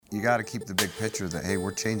you got to keep the big picture that, hey,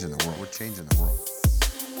 we're changing the world. We're changing the world.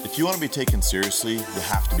 If you want to be taken seriously, you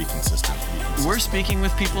have to be consistent. We're speaking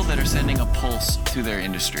with people that are sending a pulse to their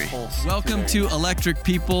industry. Welcome to Electric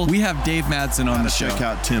People. We have Dave Madsen on the show. Check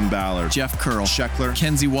out Tim Ballard, Jeff Curl, Scheckler,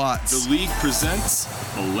 Kenzie Watts. The League presents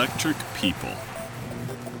Electric People.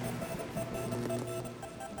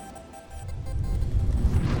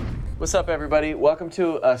 What's up, everybody? Welcome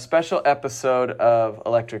to a special episode of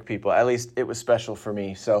Electric People. At least it was special for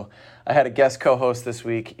me. So I had a guest co-host this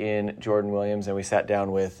week in Jordan Williams, and we sat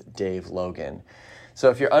down with Dave Logan. So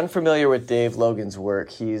if you're unfamiliar with Dave Logan's work,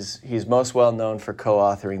 he's most well known for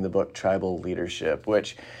co-authoring the book Tribal Leadership,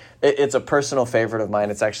 which it's a personal favorite of mine.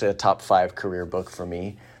 It's actually a top 5 career book for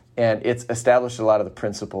me. And it's established a lot of the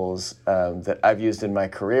principles that I've used in my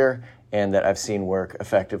career and that I've seen work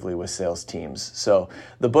effectively with sales teams. So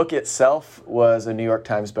the book itself was a New York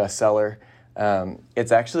Times bestseller.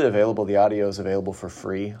 It's actually available, the audio is available for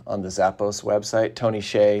free on the Zappos website. Tony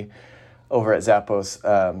Hsieh over at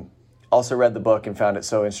Zappos also read the book and found it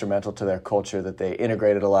so instrumental to their culture that they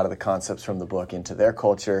integrated a lot of the concepts from the book into their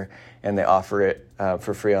culture, and they offer it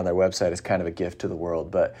for free on their website as kind of a gift to the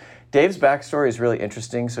world. But Dave's backstory is really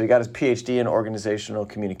interesting. So he got his PhD in organizational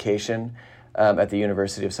communication at the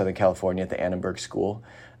University of Southern California at the Annenberg School.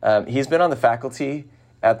 He's been on the faculty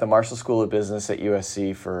at the Marshall School of Business at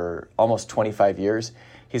USC for almost 25 years.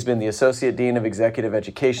 He's been the Associate Dean of Executive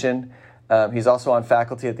Education. He's also on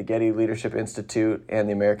faculty at the Getty Leadership Institute and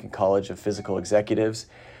the American College of Physical Executives.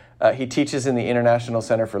 He teaches in the International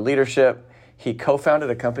Center for Leadership. He co-founded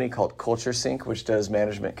a company called Culture Sync, which does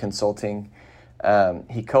management consulting.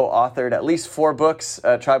 He co-authored at least 4 books.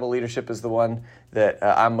 Tribal Leadership is the one that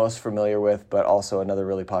I'm most familiar with, but also another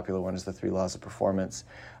really popular one is The 3 Laws of Performance.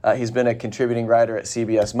 He's been a contributing writer at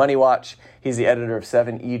CBS Money Watch. He's the editor of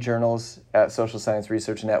 7 e-journals at Social Science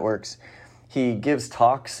Research Networks. He gives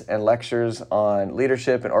talks and lectures on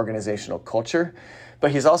leadership and organizational culture,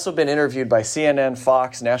 but he's also been interviewed by CNN,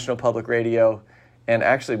 Fox, National Public Radio, and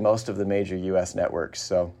actually most of the major U.S. networks.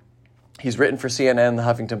 So he's written for CNN, the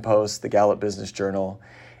Huffington Post, the Gallup Business Journal,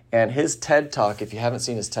 and his TED Talk, if you haven't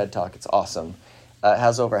seen his TED Talk, it's awesome. It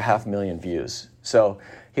has over 500,000 views. So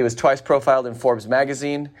he was twice profiled in Forbes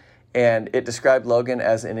magazine, and it described Logan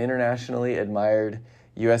as an internationally admired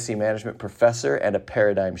USC management professor and a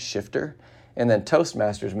paradigm shifter. And then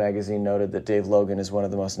Toastmasters magazine noted that Dave Logan is one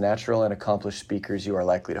of the most natural and accomplished speakers you are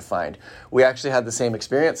likely to find. We actually had the same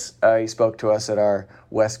experience. He spoke to us at our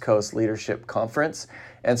West Coast Leadership Conference.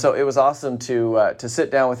 And so it was awesome to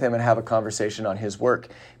sit down with him and have a conversation on his work.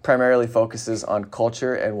 Primarily focuses on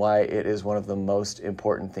culture and why it is one of the most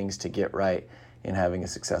important things to get right in having a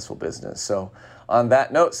successful business. So on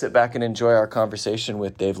that note, sit back and enjoy our conversation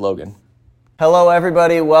with Dave Logan. Hello,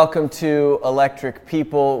 everybody. Welcome to Electric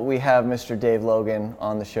People. We have Mr. Dave Logan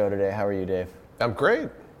on the show today. How are you, Dave? I'm great.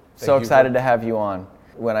 So excited to have you on.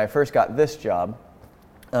 When I first got this job,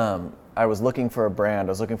 I was looking for a brand.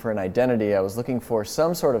 I was looking for an identity. I was looking for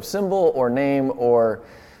some sort of symbol or name or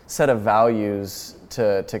set of values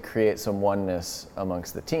to create some oneness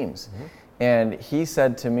amongst the teams. Mm-hmm. And he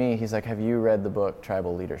said to me, he's like, have you read the book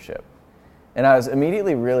Tribal Leadership? And I was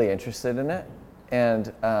immediately really interested in it.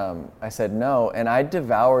 And I said no, and I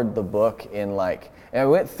devoured the book and I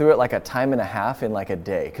went through it like a time and a half in like a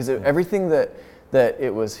day, because everything that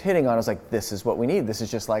it was hitting on, I was like, this is what we need. This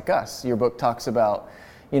is just like us. Your book talks about,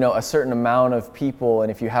 a certain amount of people,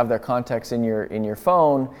 and if you have their contacts in your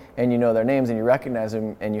phone and you know their names and you recognize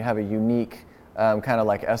them and you have a unique kind of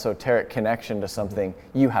like esoteric connection to something,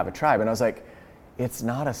 you have a tribe. And I was like, it's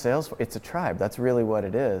not a sales, it's a tribe. That's really what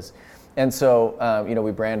it is. And so,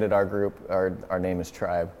 we branded our group, our name is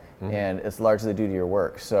Tribe, mm-hmm. and it's largely due to your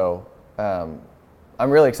work. So I'm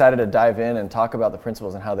really excited to dive in and talk about the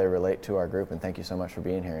principles and how they relate to our group, and thank you so much for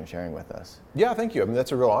being here and sharing with us. Yeah, thank you. I mean,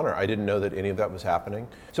 that's a real honor. I didn't know that any of that was happening.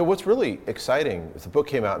 So what's really exciting is the book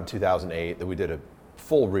came out in 2008, that we did a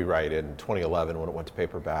full rewrite in 2011 when it went to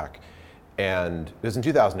paperback. And it was in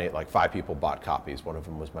 2008, like 5 people bought copies. One of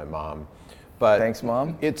them was my mom. But thanks,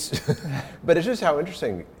 Mom. But it's just how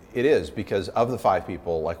interesting it is, because of the 5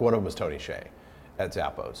 people, like one of them was Tony Hsieh at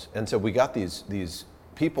Zappos. And so we got these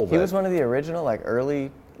people that... He was one of the original,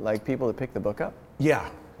 early, people that picked the book up? Yeah.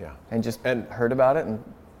 And heard about it?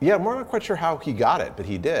 Yeah, we're not quite sure how he got it, but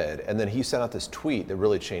he did. And then he sent out this tweet that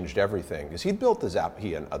really changed everything. Because he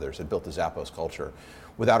and others had built the Zappos culture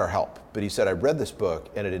without our help. But he said, I read this book,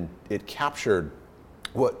 and it captured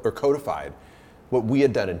codified what we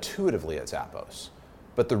had done intuitively at Zappos.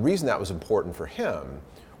 But the reason that was important for him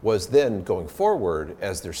was then going forward,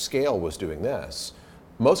 as their scale was doing this,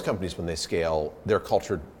 most companies when they scale, their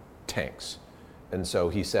culture tanks. And so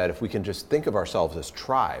he said, if we can just think of ourselves as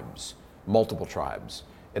tribes, multiple tribes,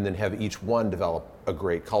 and then have each one develop a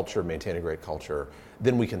great culture, maintain a great culture,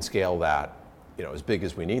 then we can scale that, as big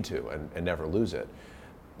as we need to and never lose it.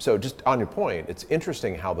 So just on your point, it's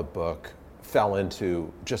interesting how the book fell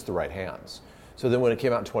into just the right hands. So then when it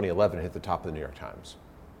came out in 2011, it hit the top of the New York Times.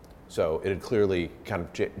 So it had clearly kind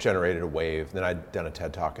of generated a wave. Then I'd done a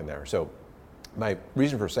TED Talk in there. So my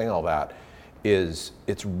reason for saying all that is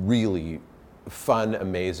it's really fun,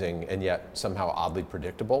 amazing, and yet somehow oddly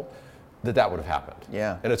predictable that would have happened.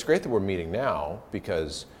 Yeah. And it's great that we're meeting now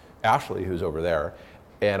because Ashley, who's over there,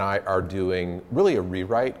 and I are doing really a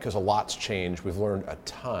rewrite because a lot's changed. We've learned a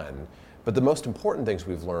ton, but the most important things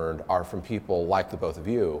we've learned are from people like the both of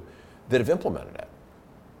you that have implemented it.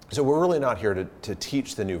 So we're really not here to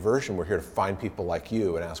teach the new version. We're here to find people like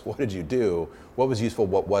you and ask, what did you do? What was useful,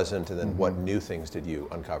 what wasn't, and then what new things did you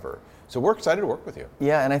uncover? So we're excited to work with you.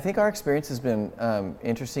 Yeah, and I think our experience has been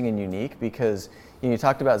interesting and unique because you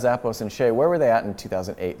talked about Zappos and Shea. Where were they at in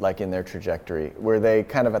 2008, like in their trajectory? Were they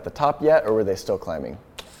kind of at the top yet, or were they still climbing?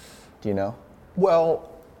 Do you know? Well,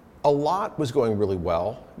 a lot was going really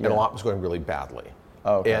well, and a lot was going really badly.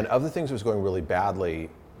 Oh, okay. And of the things that was going really badly,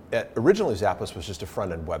 originally Zappos was just a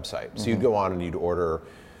front-end website. So you'd go on and you'd order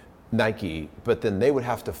Nike, but then they would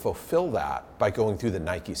have to fulfill that by going through the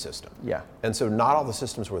Nike system. Yeah. And so not all the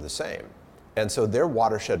systems were the same. And so their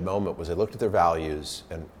watershed moment was they looked at their values,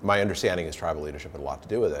 and my understanding is tribal leadership had a lot to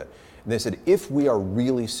do with it. And they said, if we are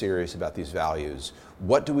really serious about these values,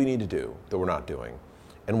 what do we need to do that we're not doing?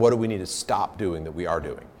 And what do we need to stop doing that we are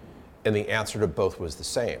doing? And the answer to both was the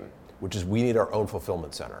same, which is we need our own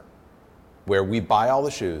fulfillment center, where we buy all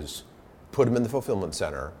the shoes, put them in the fulfillment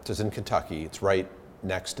center. It's in Kentucky. It's right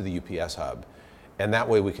next to the UPS hub. And that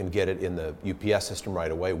way we can get it in the UPS system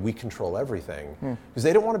right away. We control everything. Because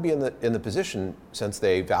they don't want to be in the position, since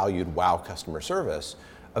they valued wow customer service,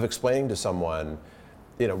 of explaining to someone,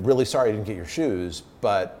 really sorry I didn't get your shoes,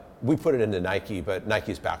 but we put it into Nike, but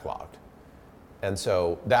Nike's backlogged. And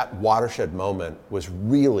so that watershed moment was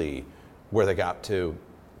really where they got to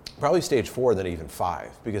probably stage 4, then even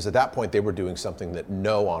 5, because at that point they were doing something that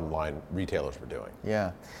no online retailers were doing.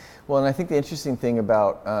 Yeah. Well, and I think the interesting thing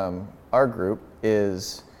about our group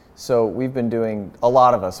is, so we've been doing, a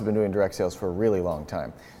lot of us have been doing direct sales for a really long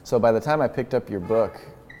time. So by the time I picked up your book,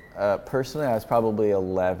 personally, I was probably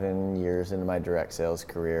 11 years into my direct sales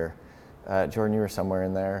career. Jordan, you were somewhere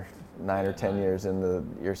in there, 9 or 10 years into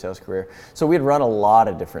your sales career. So we'd run a lot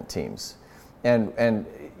of different teams. And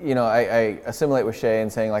I assimilate with Shea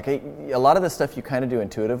and saying, like, hey, a lot of this stuff you kind of do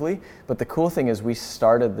intuitively, but the cool thing is we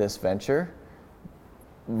started this venture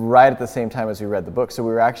right at the same time as we read the book. So we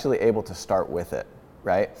were actually able to start with it,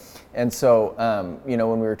 right? And so,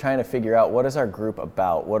 when we were trying to figure out what is our group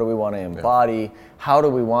about, what do we want to embody, how do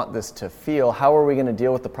we want this to feel, how are we going to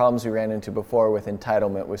deal with the problems we ran into before with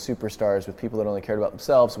entitlement, with superstars, with people that only cared about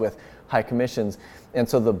themselves, with high commissions. And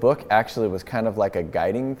so the book actually was kind of like a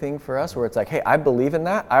guiding thing for us, where it's like, hey, I believe in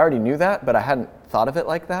that. I already knew that, but I hadn't thought of it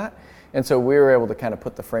like that. And so we were able to kind of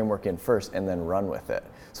put the framework in first and then run with it.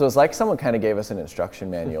 So it's like someone kind of gave us an instruction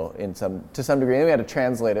manual to some degree, and we had to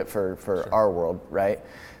translate it for our world, right?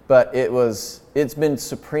 But it's been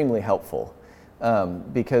supremely helpful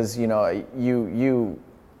because a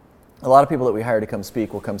lot of people that we hire to come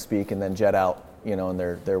speak will come speak and then jet out, and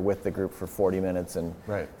they're with the group for 40 minutes and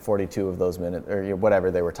 42 of those minutes or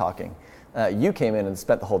whatever they were talking. You came in and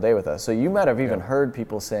spent the whole day with us, so you might have even heard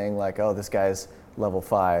people saying like, "Oh, this guy's level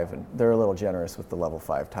 5," and they're a little generous with the level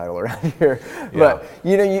 5 title around here. But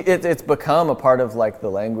it's become a part of like the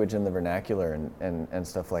language and the vernacular and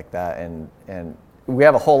stuff like that. And we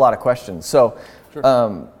have a whole lot of questions. So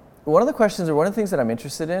one of the questions, or one of the things that I'm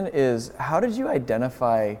interested in, is how did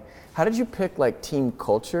you pick like team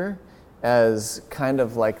culture as kind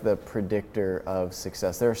of like the predictor of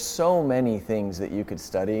success? There are so many things that you could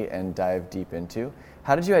study and dive deep into.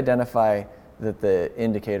 How did you identify that the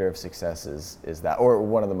indicator of success is that, or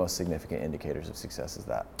one of the most significant indicators of success is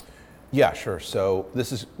that? Yeah, sure. So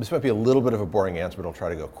this might be a little bit of a boring answer, but I'll try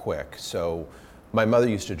to go quick. So my mother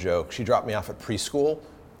used to joke, she dropped me off at preschool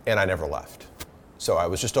and I never left. So I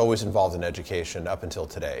was just always involved in education up until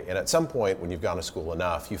today. And at some point, when you've gone to school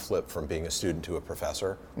enough, you flip from being a student to a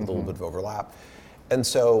professor with a little bit of overlap. And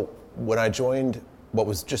so when I joined what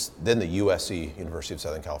was just then the USC, University of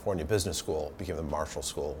Southern California Business School, became the Marshall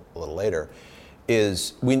School a little later,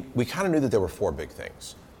 is we kind of knew that there were 4 big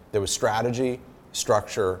things. There was strategy,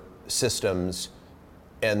 structure, systems,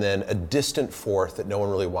 and then a distant fourth that no one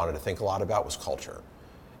really wanted to think a lot about was culture.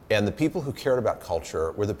 And the people who cared about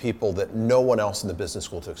culture were the people that no one else in the business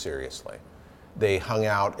school took seriously. They hung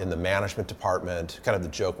out in the management department. Kind of the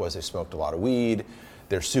joke was they smoked a lot of weed.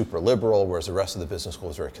 They're super liberal, whereas the rest of the business school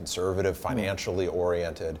is very conservative, financially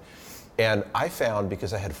oriented. And I found,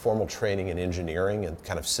 because I had formal training in engineering and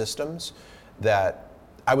kind of systems, that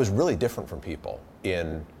I was really different from people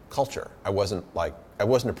in culture. I wasn't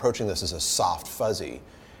approaching this as a soft fuzzy.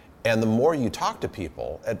 And the more you talk to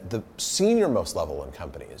people at the senior most level in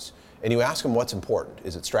companies, and you ask them what's important,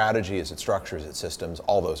 is it strategy, is it structure, is it systems,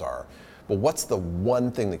 all those are. But what's the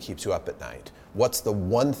one thing that keeps you up at night? What's the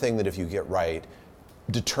one thing that if you get right,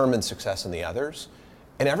 determines success in the others?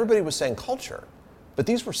 And everybody was saying culture. But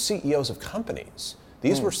these were CEOs of companies.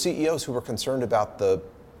 These were CEOs who were concerned about the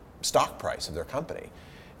stock price of their company.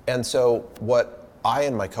 And so what I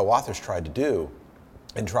and my co-authors tried to do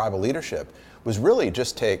in Tribal Leadership was really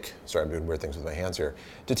just take, sorry, I'm doing weird things with my hands here,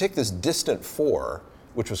 to take this distant four,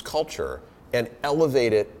 which was culture, and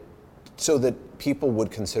elevate it so that people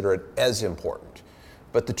would consider it as important.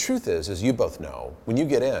 But the truth is, as you both know, when you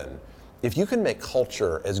get in, if you can make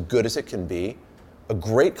culture as good as it can be, a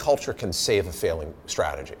great culture can save a failing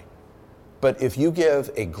strategy. But if you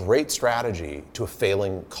give a great strategy to a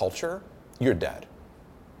failing culture, you're dead.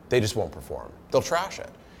 They just won't perform. They'll trash it.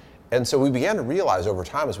 And so we began to realize over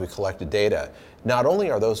time as we collected data, not only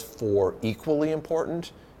are those four equally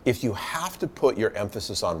important, if you have to put your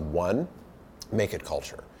emphasis on one, make it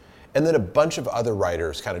culture. And then a bunch of other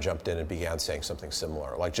writers kind of jumped in and began saying something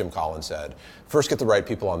similar. Like Jim Collins said, first get the right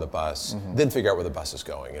people on the bus, then figure out where the bus is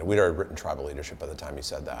going. And we'd already written Tribal Leadership by the time he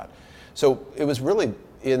said that. So it was really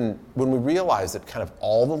when we realized that kind of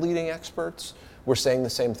all the leading experts were saying the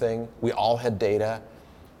same thing, we all had data,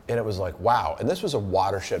 and it was like, wow. And this was a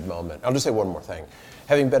watershed moment. I'll just say one more thing.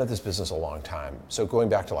 Having been at this business a long time, so going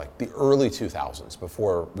back to like the early 2000s,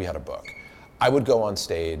 before we had a book, I would go on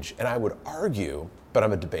stage and I would argue, but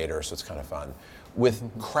I'm a debater, so it's kind of fun, with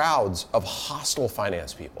crowds of hostile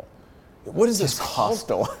finance people. What is this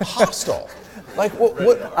hostile? Hostile. Like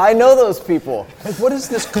what? I know those people. Like, what is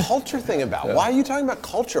this culture thing about? Yeah. Why are you talking about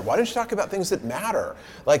culture? Why don't you talk about things that matter?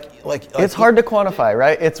 Like it's hard to quantify,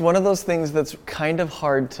 right? It's one of those things that's kind of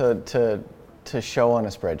hard to show on a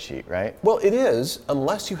spreadsheet, right? Well, it is,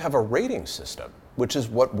 unless you have a rating system, which is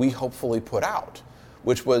what we hopefully put out,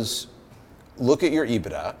 which was look at your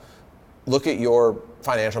EBITDA, look at your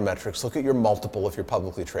financial metrics, look at your multiple if you're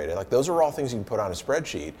publicly traded. Like those are all things you can put on a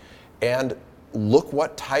spreadsheet, and look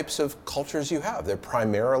what types of cultures you have. They're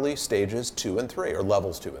primarily stages 2 and 3, or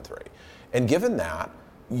levels 2 and 3. And given that,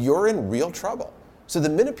 you're in real trouble. So the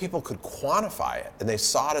minute people could quantify it and they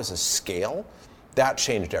saw it as a scale, that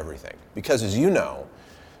changed everything. Because as you know,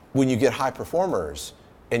 when you get high performers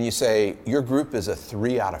and you say your group is a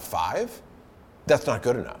 3 out of 5, that's not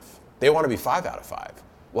good enough. They want to be 5 out of 5.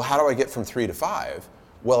 Well, how do I get from 3 to 5?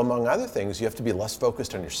 Well, among other things, you have to be less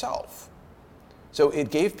focused on yourself. So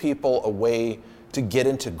it gave people a way to get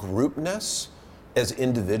into groupness as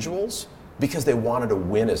individuals because they wanted to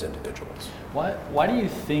win as individuals. Why do you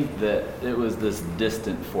think that it was this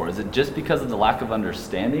distant four? Is it just because of the lack of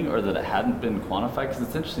understanding, or that it hadn't been quantified? Because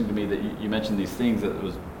it's interesting to me that you mentioned these things that it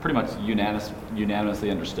was pretty much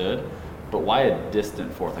unanimously understood, but why a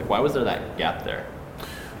distant fourth? Like, why was there that gap there?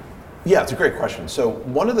 Yeah, it's a great question. So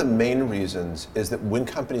one of the main reasons is that when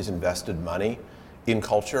companies invested money in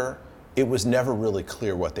culture, it was never really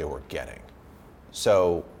clear what they were getting.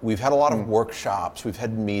 So we've had a lot of workshops, we've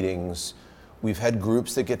had meetings, we've had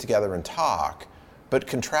groups that get together and talk, but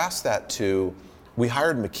contrast that to, we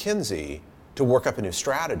hired McKinsey to work up a new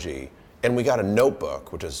strategy, and we got a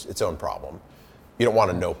notebook, which is its own problem. You don't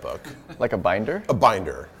want a notebook. Like a binder? A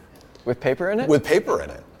binder. With paper in it? With paper in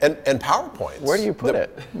it, and PowerPoints. Where do you put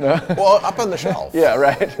it? Well, up on the shelf. Yeah,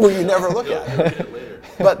 right. Where you never look at it.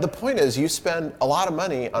 But the point is, you spend a lot of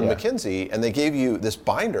money on McKinsey, and they gave you this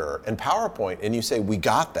binder and PowerPoint, and you say, we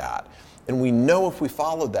got that, and we know if we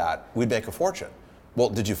followed that, we'd make a fortune. Well,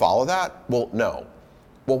 did you follow that? Well, no.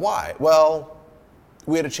 Well, why? Well,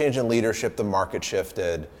 we had a change in leadership, the market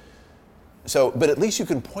shifted. So, but at least you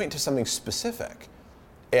can point to something specific.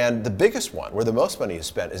 And the biggest one, where the most money is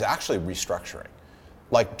spent, is actually restructuring.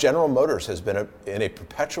 Like General Motors has been in a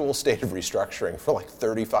perpetual state of restructuring for like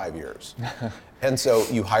 35 years. And so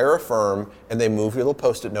you hire a firm and they move your little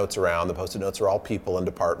Post-it notes around. The Post-it notes are all people and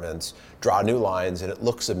departments, draw new lines, and it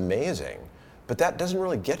looks amazing. But that doesn't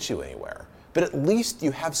really get you anywhere. But at least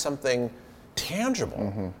you have something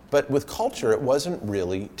tangible. But with culture, it wasn't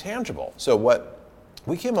really tangible. So what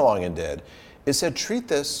we came along and did is said, treat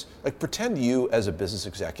this, like pretend you as a business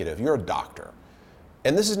executive, you're a doctor.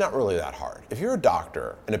 And this is not really that hard. If you're a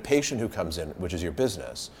doctor and a patient who comes in, which is your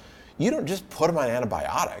business, you don't just put them on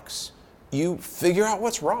antibiotics. You figure out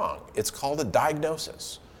what's wrong. It's called a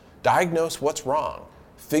diagnosis. Diagnose what's wrong.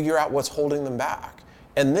 Figure out what's holding them back.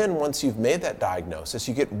 And then once you've made that diagnosis,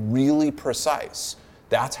 you get really precise.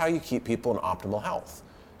 That's how you keep people in optimal health.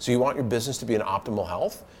 So you want your business to be in optimal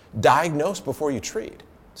health? Diagnose before you treat.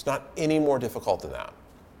 It's not any more difficult than that.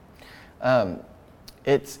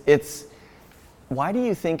 It's why do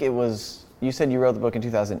you think it was, you said you wrote the book in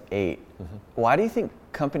 2008. Why do you think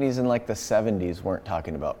companies in like the 70s weren't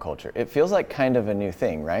talking about culture? It feels like kind of a new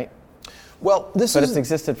thing, right? Well, it's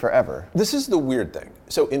existed forever. This is the weird thing.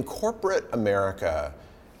 So in corporate America,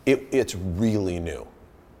 it's really new.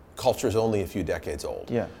 Culture is only a few decades old.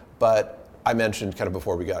 Yeah. But I mentioned kind of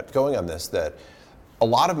before we got going on this that a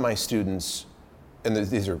lot of my students, and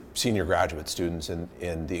these are senior graduate students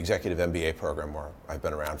in the executive MBA program where I've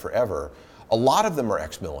been around forever, a lot of them are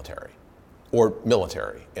ex-military or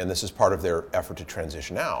military, and this is part of their effort to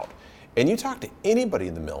transition out. And you talk to anybody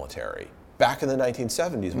in the military back in the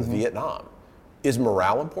 1970s with Vietnam, is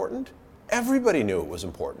morale important? Everybody knew it was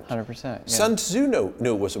important. 100%. Yeah. Sun Tzu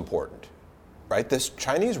knew it was important, right? This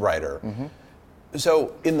Chinese writer.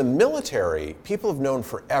 So in the military, people have known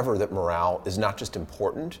forever that morale is not just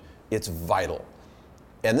important, it's vital.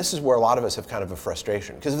 And this is where a lot of us have kind of a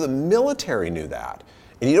frustration, because if the military knew that,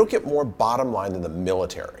 and you don't get more bottom line than the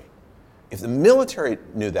military. If the military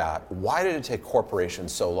knew that, why did it take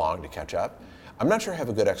corporations so long to catch up? I'm not sure I have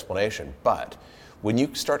a good explanation, but when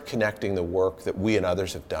you start connecting the work that we and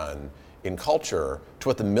others have done in culture to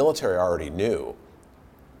what the military already knew,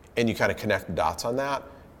 and you kind of connect the dots on that,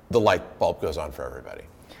 the light bulb goes on for everybody.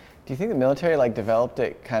 Do you think the military like developed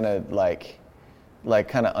it kind of like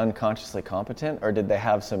kind of unconsciously competent, or did they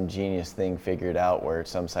have some genius thing figured out where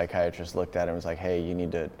some psychiatrist looked at it and was like, hey, you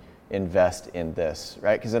need to invest in this,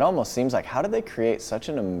 right? Because it almost seems like, how did they create such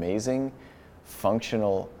an amazing,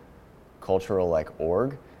 functional, cultural like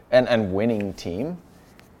org and winning team?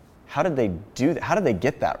 How did they do that? How did they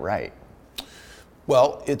get that right?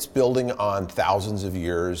 Well, it's building on thousands of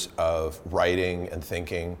years of writing and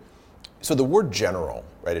thinking. So the word general,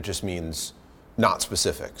 right, it just means not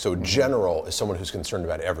specific. So general is someone who's concerned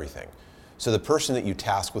about everything. So the person that you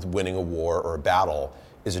task with winning a war or a battle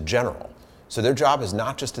is a general. So their job is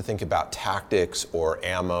not just to think about tactics or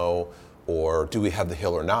ammo or do we have the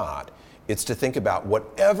hill or not. It's to think about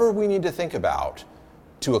whatever we need to think about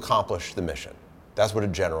to accomplish the mission. That's what a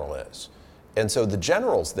general is. And so the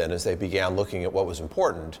generals then, as they began looking at what was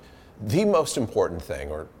important, the most important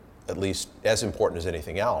thing, or at least as important as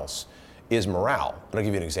anything else, is morale. And I'll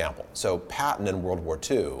give you an example. So Patton in World War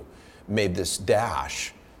II made this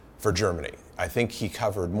dash for Germany. I think he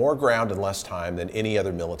covered more ground in less time than any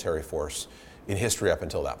other military force in history up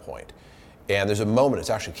until that point. And there's a moment, it's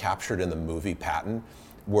actually captured in the movie Patton,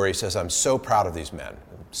 where he says, I'm so proud of these men.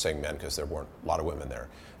 I'm saying men because there weren't a lot of women there.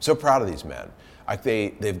 So proud of these men. Like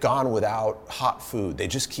they've gone without hot food. They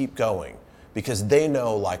just keep going because they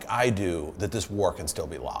know, like I do, that this war can still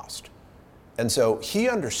be lost. And so he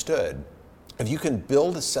understood if you can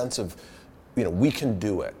build a sense of, we can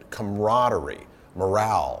do it, camaraderie,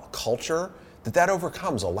 morale, culture, that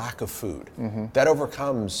overcomes a lack of food. That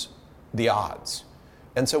overcomes the odds.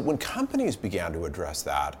 And so when companies began to address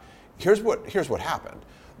that, here's what happened.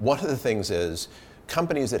 One of the things is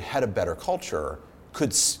companies that had a better culture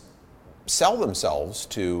could sell themselves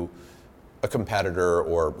to a competitor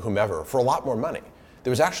or whomever for a lot more money.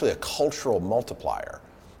 There was actually a cultural multiplier.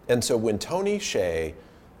 And so when Tony Hsieh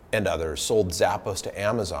and others sold Zappos to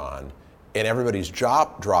Amazon and everybody's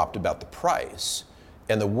job dropped about the price,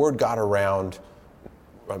 and the word got around,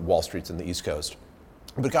 Wall Street's in the East Coast,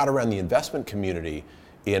 but got around the investment community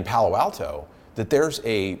in Palo Alto that there's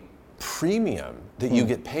a premium that you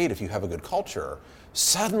get paid if you have a good culture,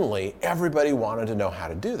 suddenly everybody wanted to know how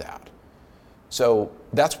to do that. So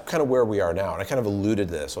that's kind of where we are now. And I kind of alluded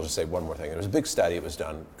to this. I'll just say one more thing. There was a big study, it was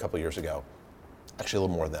done a couple years ago, actually a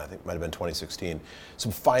little more than that, I think it might have been 2016.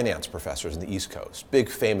 Some finance professors in the East Coast, big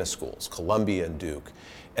famous schools, Columbia and Duke,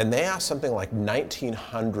 and they asked something like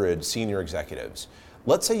 1,900 senior executives,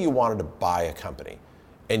 let's say you wanted to buy a company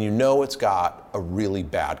and it's got a really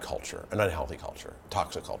bad culture, an unhealthy culture,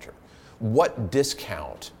 toxic culture. What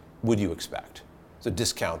discount would you expect? So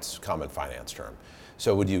discount's a common finance term.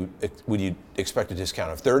 So would you expect a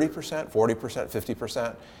discount of 30%, 40%,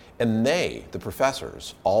 50%? And the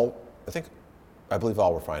professors, I believe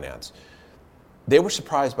all were finance, they were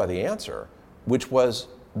surprised by the answer, which was,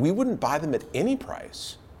 we wouldn't buy them at any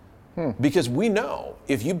price. Because we know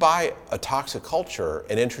if you buy a toxic culture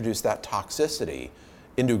and introduce that toxicity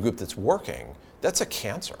into a group that's working, that's a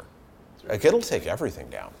cancer. Like, it'll take everything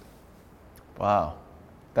down. Wow.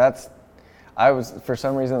 For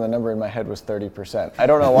some reason, the number in my head was 30%. I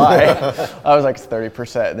don't know why. I was like, it's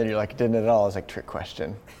 30%. And then you're like, didn't it at all? I was like, trick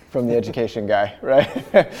question from the education guy,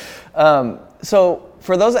 right? So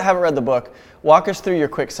for those that haven't read the book, walk us through your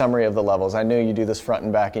quick summary of the levels. I know you do this front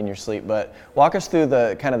and back in your sleep, but walk us through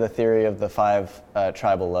the kind of the theory of the 5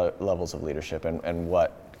 tribal levels of leadership and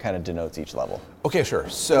what kind of denotes each level. Okay, sure.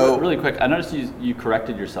 So really quick, I noticed you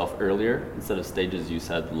corrected yourself earlier. Instead of stages, you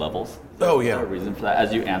said levels. Oh, yeah. Is there a reason for that?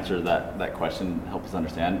 As you answer that question, help us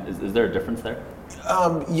understand. Is there a difference there?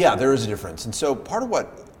 Yeah, there is a difference. And so part of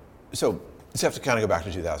so you have to kind of go back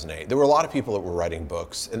to 2008. There were a lot of people that were writing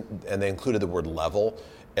books, and they included the word level.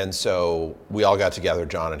 And so we all got together,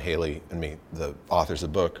 John and Haley and me, the authors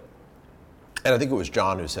of the book. And I think it was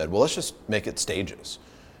John who said, well, let's just make it stages.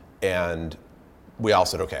 And we all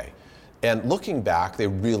said, okay. And looking back, they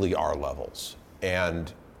really are levels.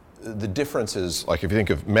 And the difference is, like, if you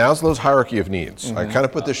think of Maslow's hierarchy of needs, I kind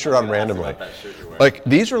of put this shirt on randomly. Like,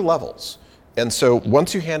 these are levels. And so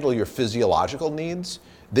once you handle your physiological needs,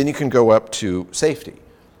 then you can go up to safety.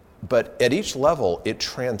 But at each level, it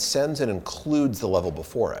transcends and includes the level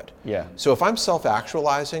before it. Yeah. So if I'm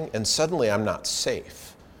self-actualizing and suddenly I'm not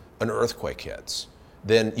safe, an earthquake hits,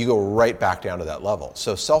 then you go right back down to that level.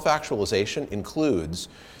 So self-actualization includes,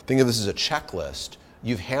 think of this as a checklist,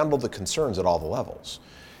 you've handled the concerns at all the levels.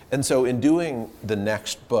 And so in doing the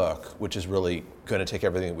next book, which is really going to take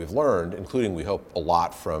everything that we've learned, including, we hope, a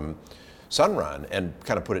lot from Sunrun, and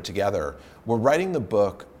kind of put it together, we're writing the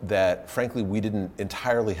book that, frankly, we didn't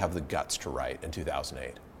entirely have the guts to write in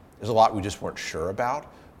 2008. There's a lot we just weren't sure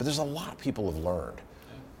about, but there's a lot people have learned.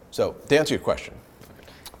 So to answer your question.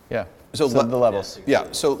 Yeah. So the levels. Yeah,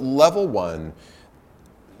 so level 1,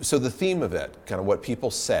 so the theme of it, kind of what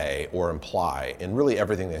people say or imply, and really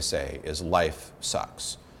everything they say, is life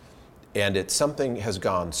sucks. And it's something has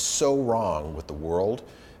gone so wrong with the world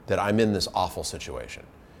that I'm in this awful situation.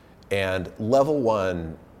 And level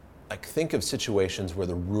 1, like, think of situations where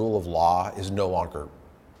the rule of law is no longer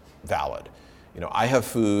valid. You know, I have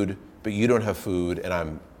food, but you don't have food,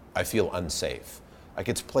 and I feel unsafe. Like,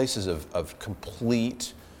 it's places of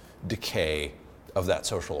complete decay of that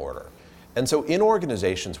social order. And so in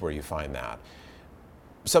organizations where you find that,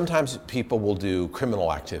 sometimes people will do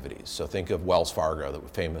criminal activities. So think of Wells Fargo, that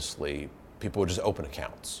famously, people would just open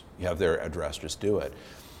accounts. You have their address, just do it.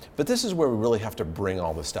 But this is where we really have to bring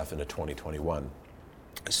all this stuff into 2021.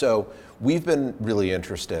 So we've been really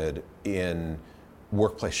interested in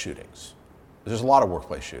workplace shootings. There's a lot of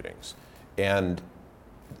workplace shootings. And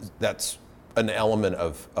that's an element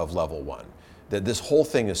of level 1. That this whole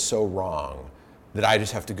thing is so wrong that I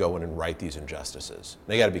just have to go in and right these injustices.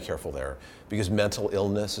 And I got to be careful there, because mental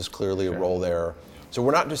illness is clearly a role there. So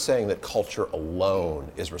we're not just saying that culture alone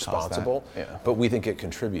is responsible, but we think it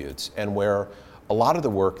contributes. And where a lot of the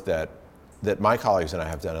work that my colleagues and I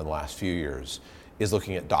have done in the last few years is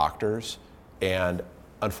looking at doctors, and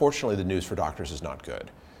unfortunately the news for doctors is not good.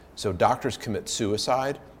 So doctors commit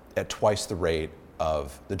suicide at twice the rate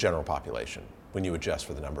of the general population when you adjust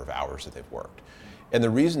for the number of hours that they've worked. And the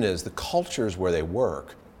reason is the cultures where they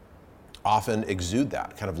work often exude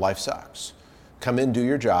that kind of life sucks. Come in, do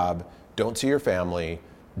your job, don't see your family,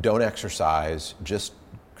 don't exercise, just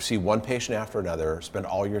see one patient after another, spend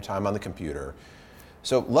all your time on the computer.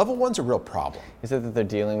 So level 1's a real problem. Is it that they're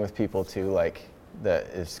dealing with people too, like, that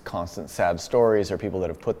is constant sad stories, or people that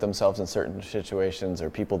have put themselves in certain situations, or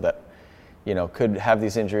people that, you know, could have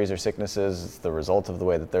these injuries or sicknesses as the result of the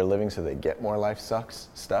way that they're living, so they get more life sucks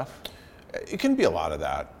stuff? It can be a lot of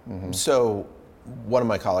that. Mm-hmm. So one of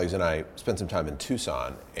my colleagues and I spent some time in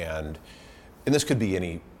Tucson, and this could be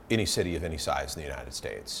any city of any size in the United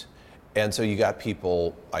States. And so you got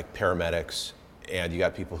people like paramedics, and you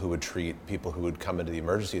got people who would treat people who would come into the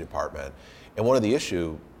emergency department. And one of the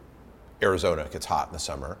issue, Arizona gets hot in the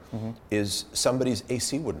summer, is somebody's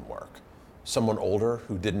AC wouldn't work. Someone older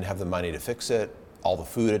who didn't have the money to fix it, all the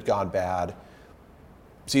food had gone bad.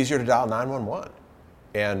 It's easier to dial 911.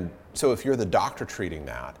 And so if you're the doctor treating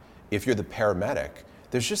that, if you're the paramedic,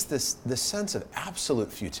 there's just this sense of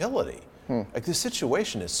absolute futility. Like, the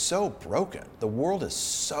situation is so broken. The world is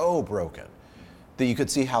so broken that you could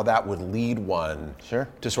see how that would lead one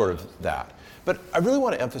to sort of that. But I really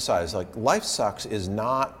want to emphasize, like, life sucks is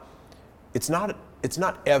not, it's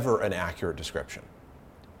not ever an accurate description.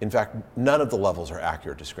 In fact, none of the levels are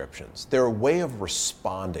accurate descriptions. They're a way of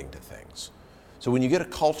responding to things. So when you get a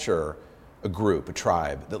culture, a group, a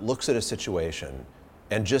tribe that looks at a situation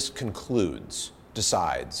and just concludes,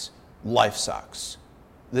 decides, life sucks,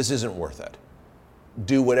 this isn't worth it,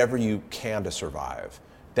 do whatever you can to survive,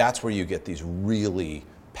 that's where you get these really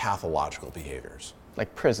pathological behaviors.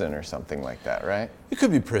 Like prison or something like that, right? It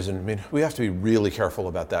could be prison. I mean, we have to be really careful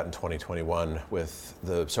about that in 2021 with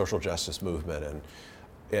the social justice movement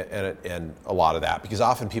and a lot of that, because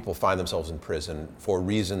often people find themselves in prison for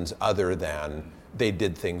reasons other than they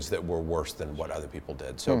did things that were worse than what other people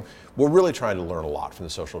did. So we're really trying to learn a lot from the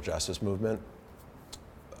social justice movement.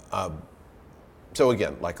 So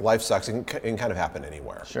again, like life sucks, it can kind of happen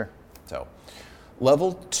anywhere. Sure. So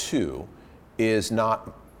level 2 is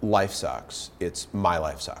not life sucks, it's my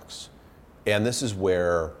life sucks. And this is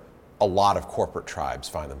where a lot of corporate tribes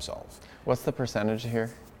find themselves. What's the percentage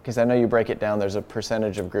here? Because I know you break it down, there's a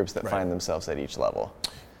percentage of groups that Right. find themselves at each level.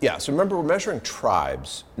 Yeah, so remember we're measuring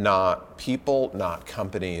tribes, not people, not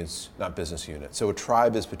companies, not business units. So a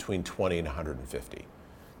tribe is between 20 and 150.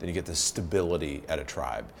 Then you get the stability at a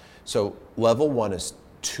tribe. So level 1 is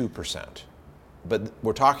 2%, but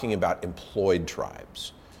we're talking about employed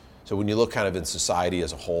tribes. So when you look kind of in society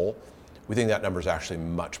as a whole, we think that number is actually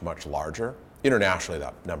much, much larger. Internationally,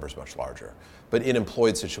 that number is much larger. But in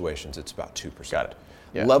employed situations, it's about 2%. Got it.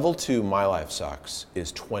 Yeah. Level 2, my life sucks,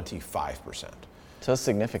 is 25%. So it's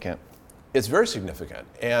significant. It's very significant,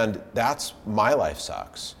 and that's my life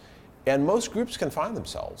sucks. And most groups can find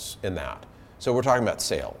themselves in that. So we're talking about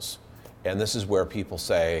sales, and this is where people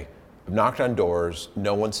say, I've knocked on doors,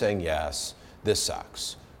 no one's saying yes, this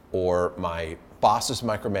sucks. Or my boss is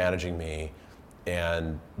micromanaging me,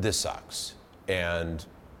 and this sucks. And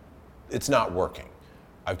it's not working.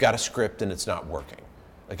 I've got a script and it's not working.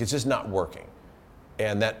 Like, it's just not working.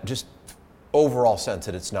 And that just overall sense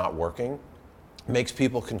that it's not working makes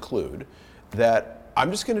people conclude that I'm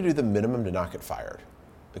just going to do the minimum to not get fired.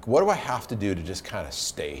 Like, what do I have to do to just kind of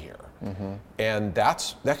stay here? And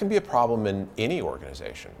that can be a problem in any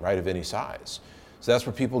organization, right, of any size. So that's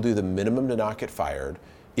where people do the minimum to not get fired.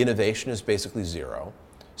 Innovation is basically zero.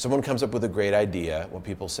 Someone comes up with a great idea. What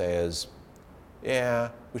people say is, yeah,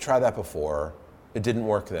 we tried that before. It didn't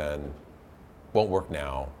work then. Won't work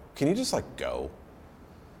now. Can you just like go?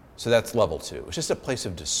 So that's level 2. It's just a place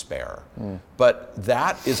of despair. But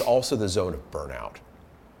that is also the zone of burnout,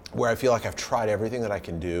 where I feel like I've tried everything that I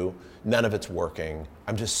can do. None of it's working.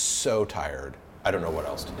 I'm just so tired. I don't know what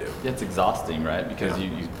else to do. It's exhausting, right? Because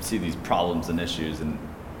Yeah. you see these problems and issues and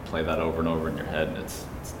play that over and over in your head, and it's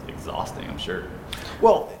exhausting, I'm sure.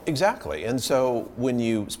 Well, exactly. And so when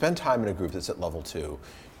you spend time in a group that's at level 2,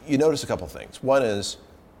 you notice a couple things. One is,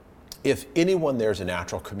 if anyone there's a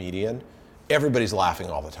natural comedian, everybody's laughing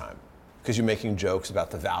all the time because you're making jokes about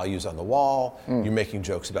the values on the wall, you're making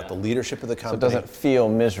jokes about the leadership of the So it company. doesn't feel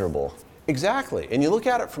miserable. Exactly. And you look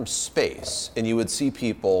at it from space and you would see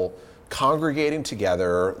people congregating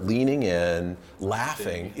together, leaning in,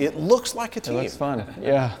 laughing. It looks like a It team. looks fun.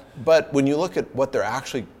 Yeah. But when you look at what they're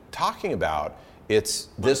actually talking about, it's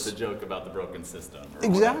This this. the joke about the broken system. Or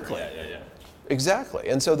Exactly. whatever. Yeah. Exactly.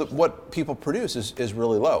 And so what people produce is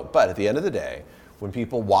really low. But at the end of the day, when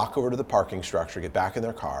people walk over to the parking structure, get back in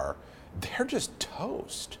their car, they're just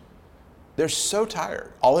toast. They're so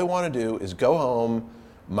tired. All they want to do is go home,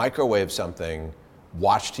 microwave something,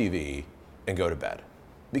 watch TV, and go to bed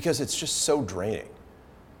because it's just so draining.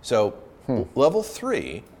 So level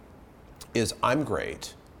 3 is I'm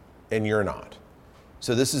great and you're not.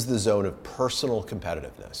 So this is the zone of personal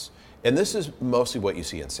competitiveness. And this is mostly what you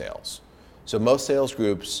see in sales. So most sales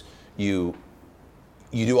groups, you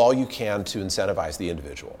do all you can to incentivize the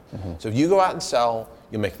individual. So if you go out and sell,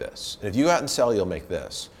 you'll make this. And if you go out and sell, you'll make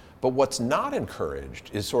this. But what's not encouraged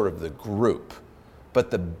is sort of the group. But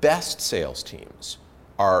the best sales teams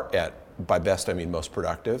are at, by best I mean most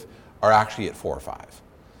productive, are actually at 4 or 5.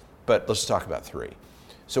 But let's just talk about 3.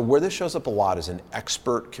 So where this shows up a lot is in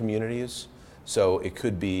expert communities. So it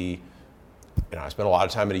could be, I spent a lot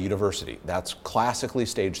of time at a university. That's classically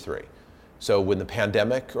stage 3. So when the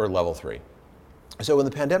pandemic, or level 3. So when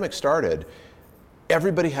the pandemic started,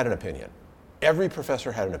 everybody had an opinion. Every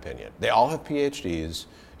professor had an opinion. They all have PhDs.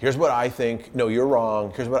 Here's what I think. No, you're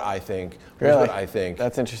wrong. Here's what I think. Here's what I think.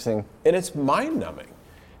 That's interesting. And it's mind-numbing.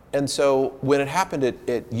 And so when it happened at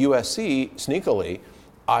USC, sneakily,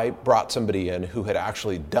 I brought somebody in who had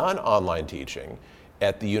actually done online teaching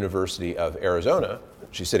at the University of Arizona.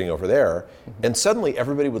 She's sitting over there. And suddenly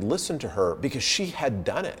everybody would listen to her because she had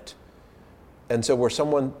done it. And so where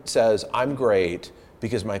someone says, I'm great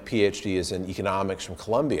because my PhD is in economics from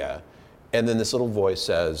Columbia, and then this little voice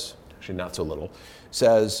says, actually not so little,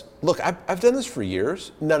 says, look, I've done this for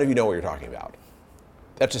years. None of you know what you're talking about.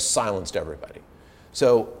 That just silenced everybody.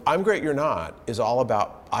 So I'm great, you're not is all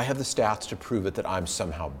about, I have the stats to prove it that I'm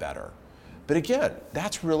somehow better. But again,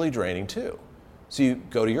 that's really draining too. So you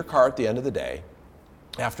go to your car at the end of the day,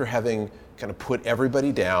 after having kind of put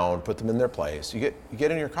everybody down, put them in their place, you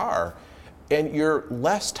get in your car, And you're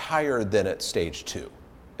less tired than at stage 2.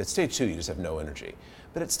 At stage 2, you just have no energy.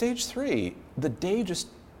 But at stage 3, the day just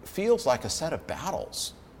feels like a set of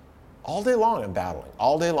battles. All day long, I'm battling.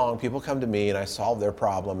 All day long, people come to me and I solve their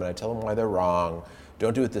problem and I tell them why they're wrong.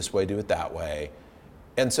 Don't do it this way, do it that way.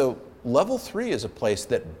 And so level 3 is a place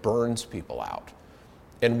that burns people out.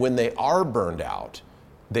 And when they are burned out,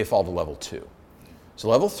 they fall to level 2. So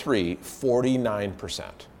level 3, 49%.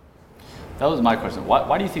 That was my question.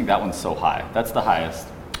 Why do you think that one's so high? That's the highest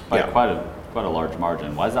by Yeah. quite a large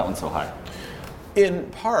margin. Why is that one so high? In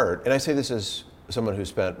part, and I say this as someone who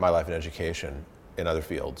spent my life in education in other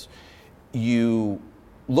fields, you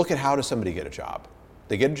look at how does somebody get a job.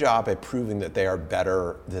 They get a job by proving that they are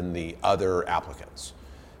better than the other applicants.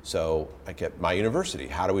 So like at my university,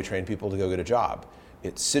 how do we train people to go get a job?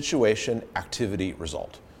 It's situation, activity,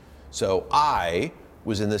 result. So I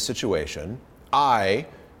was in this situation, I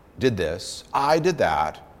did this, I did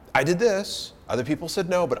that, I did this, other people said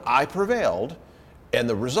no, but I prevailed, and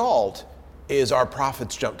the result is our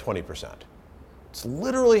profits jumped 20%. It's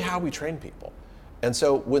literally how we train people. And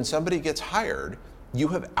so when somebody gets hired, you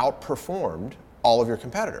have outperformed all of your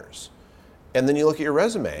competitors. And then you look at your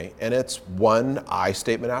resume and it's one I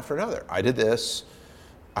statement after another. I did this,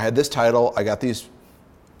 I had this title, I got these,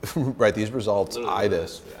 right, these results, I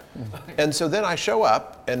this. And so then I show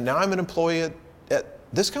up and now I'm an employee at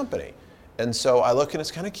this company. And so I look and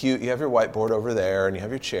it's kind of cute. You have your whiteboard over there and you have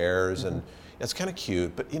your chairs and it's kind of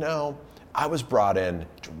cute. But you know, I was brought in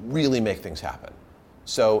to really make things happen.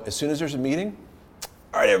 So as soon as there's a meeting,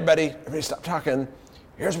 all right, everybody stop talking.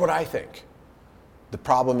 Here's what I think. The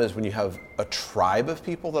problem is when you have a tribe of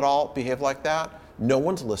people that all behave like that, no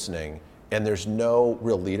one's listening and there's no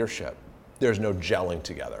real leadership. There's no gelling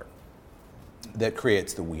together that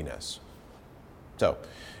creates the we-ness. So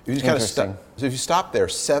if you just kind of if you stop there,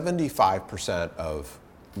 75% of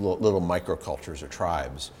little microcultures or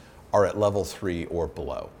tribes are at level 3 or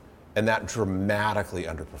below. And that dramatically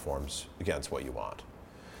underperforms against what you want.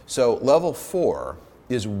 So level 4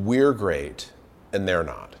 is we're great and they're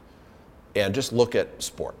not. And just look at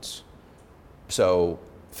sports. So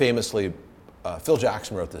famously, Phil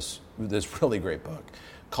Jackson wrote this really great book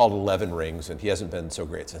called 11 Rings, and he hasn't been so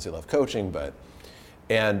great since he left coaching,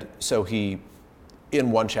 and so he, in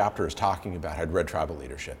one chapter, is talking about how I'd read Tribal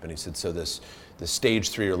Leadership, and he said, so this stage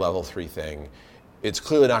 3 or level 3 thing, it's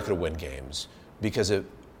clearly not going to win games, because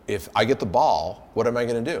if I get the ball, what am I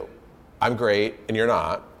going to do? I'm great and you're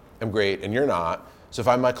not. I'm great and you're not. So if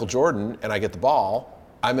I'm Michael Jordan and I get the ball,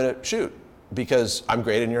 I'm going to shoot because I'm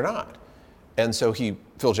great and you're not. And so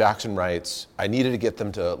Phil Jackson writes, I needed to get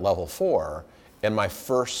them to level 4, and my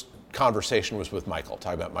first conversation was with Michael,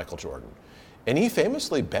 talking about Michael Jordan. And he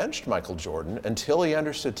famously benched Michael Jordan until he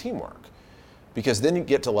understood teamwork. Because then you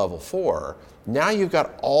get to level 4, now you've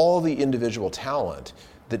got all the individual talent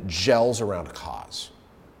that gels around a cause,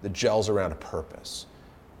 that gels around a purpose.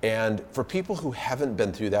 And for people who haven't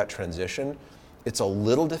been through that transition, it's a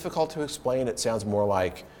little difficult to explain. It sounds more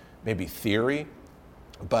like maybe theory,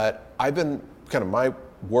 but I've been kind of my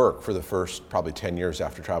work for the first probably 10 years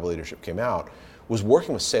after Tribal Leadership came out was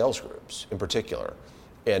working with sales groups in particular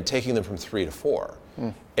and taking them from 3 to 4.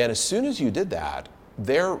 And as soon as you did that,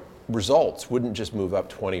 their results wouldn't just move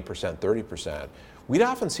up 20%, 30%. We'd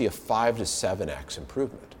often see a 5 to 7x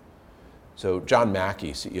improvement. So John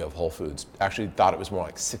Mackey, CEO of Whole Foods, actually thought it was more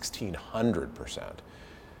like 1,600%.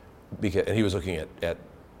 And he was looking at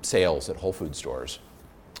sales at Whole Food stores.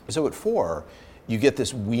 So at 4, you get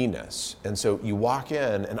this we-ness. And so you walk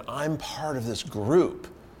in and I'm part of this group.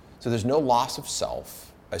 So there's no loss of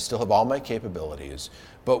self. I still have all my capabilities.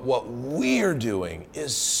 But what we're doing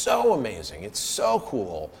is so amazing. It's so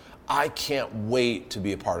cool. I can't wait to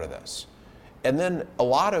be a part of this. And then a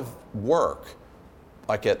lot of work,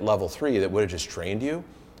 like at level 3, that would have just trained you,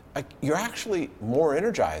 you're actually more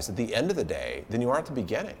energized at the end of the day than you are at the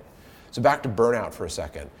beginning. So back to burnout for a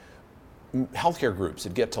second. Healthcare groups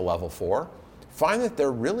that get to level 4 find that they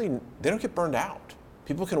don't get burned out.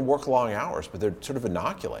 People can work long hours, but they're sort of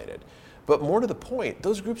inoculated. But more to the point,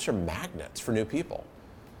 those groups are magnets for new people.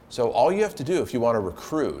 So all you have to do if you want to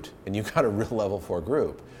recruit, and you've got a real level 4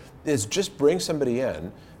 group, is just bring somebody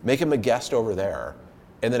in, make them a guest over there,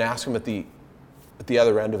 and then ask them at the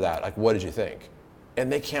other end of that, like, what did you think?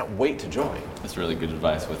 And they can't wait to join. That's really good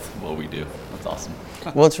advice with what we do. That's awesome.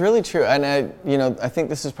 Well, it's really true, and I think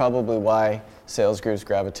this is probably why sales groups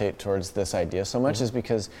gravitate towards this idea so much, is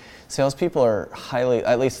because salespeople are highly,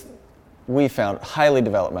 at least we found highly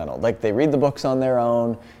developmental. Like they read the books on their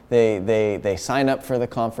own, they sign up for the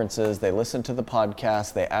conferences, they listen to the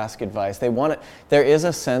podcasts, they ask advice. They want it. There is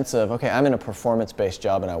a sense of, okay, I'm in a performance-based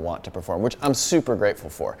job and I want to perform, which I'm super grateful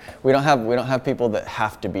for. We don't have people that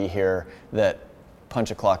have to be here that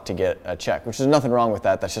punch a clock to get a check, which is nothing wrong with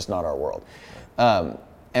that. That's just not our world.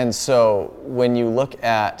 And so when you look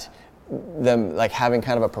at them like having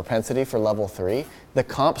kind of a propensity for level 3, the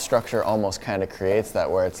comp structure almost kind of creates that,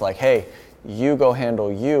 where it's like, hey, you go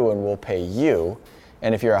handle you and we'll pay you.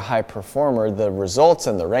 And if you're a high performer, the results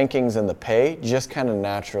and the rankings and the pay just kind of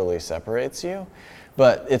naturally separates you.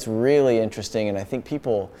 But it's really interesting, and I think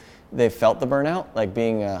people, they've felt the burnout, like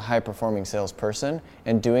being a high performing salesperson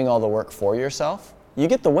and doing all the work for yourself. You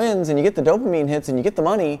get the wins and you get the dopamine hits and you get the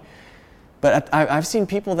money. But I've seen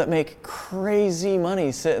people that make crazy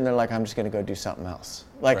money sit and they're like, I'm just going to go do something else.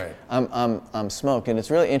 Like, right. I'm smoked. And it's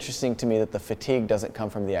really interesting to me that the fatigue doesn't come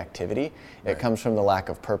from the activity. It comes from the lack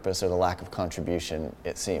of purpose or the lack of contribution,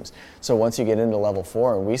 it seems. So once you get into level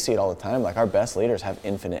 4, and we see it all the time, like our best leaders have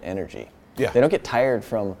infinite energy. Yeah. They don't get tired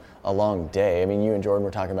from a long day. I mean, you and Jordan were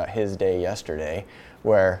talking about his day yesterday,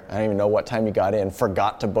 where I don't even know what time you got in,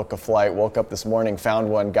 forgot to book a flight, woke up this morning, found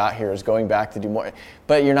one, got here, is going back to do more.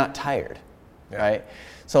 But you're not tired. Right?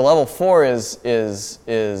 So level 4 is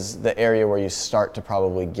the area where you start to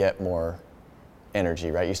probably get more energy,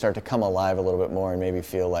 right? You start to come alive a little bit more and maybe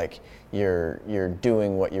feel like you're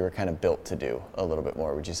doing what you were kind of built to do a little bit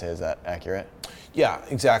more. Would you say, is that accurate? Yeah,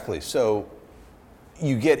 exactly. So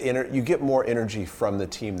you get more energy from the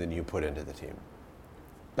team than you put into the team.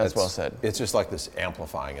 That's well said. It's just like this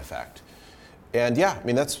amplifying effect. And yeah, I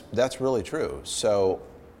mean, that's really true. So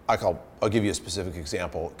I'll give you a specific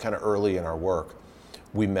example. Kind of early in our work,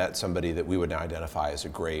 we met somebody that we would now identify as a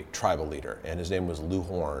great tribal leader, and his name was Lou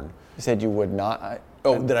Horn. You said you would not?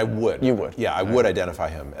 That I would. You would? Yeah, I would identify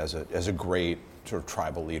him as a great sort of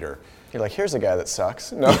tribal leader. You're like, here's a guy that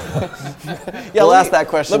sucks. No. Yeah, we'll ask that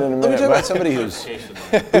question in a minute. Let me talk about somebody who's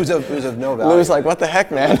of no value. Lou's like, what the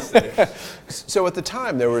heck, man? So at the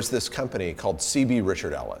time, there was this company called CB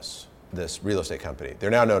Richard Ellis, this real estate company.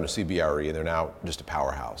 They're now known as CBRE, and they're now just a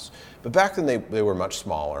powerhouse. But back then, they were much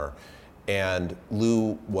smaller, and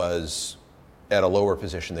Lou was at a lower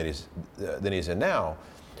position than he's in now.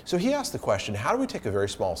 So he asked the question, how do we take a very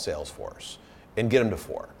small sales force and get them to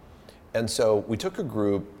 4? And so we took a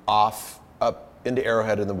group up into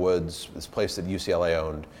Arrowhead in the woods, this place that UCLA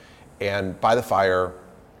owned, and by the fire,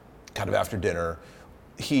 kind of after dinner,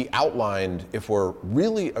 he outlined, if we're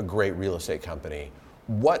really a great real estate company,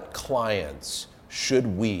 what clients should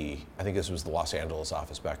we, I think this was the Los Angeles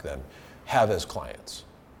office back then, have as clients?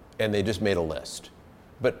 And they just made a list,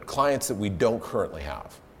 but clients that we don't currently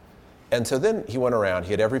have. And so then he went around,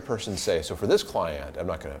 he had every person say, so for this client, I'm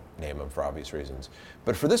not going to name him for obvious reasons,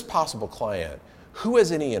 but for this possible client, who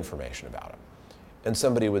has any information about him? And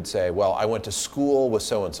somebody would say, well, I went to school with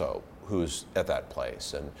so-and-so who's at that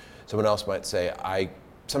place. And someone else might say, I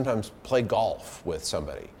sometimes play golf with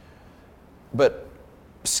somebody. But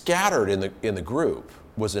scattered in the group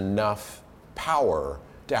was enough power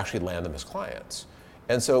to actually land them as clients.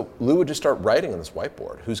 And so Lou would just start writing on this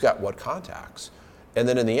whiteboard, who's got what contacts. And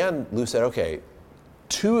then in the end, Lou said, okay,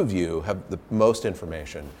 2 of you have the most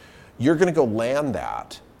information. You're going to go land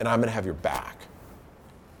that, and I'm going to have your back.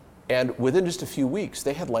 And within just a few weeks,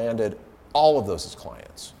 they had landed all of those as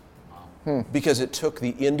clients. Because it took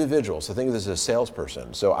the individual. So think of this as a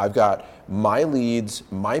salesperson. So I've got my leads,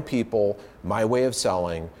 my people, my way of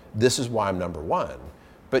selling. This is why I'm number 1.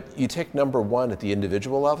 But you take number 1 at the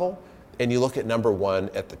individual level, and you look at number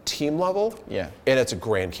 1 at the team level, and it's a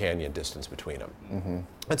Grand Canyon distance between them. Mm-hmm.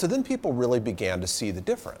 And so then people really began to see the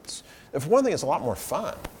difference. And for one thing, it's a lot more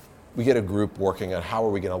fun. We get a group working on how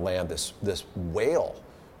are we going to land this whale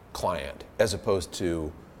client as opposed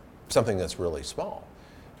to something that's really small.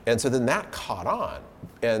 And so then that caught on.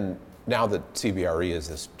 And now that CBRE is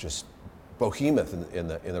this just behemoth in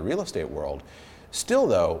the real estate world, still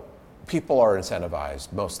though, people are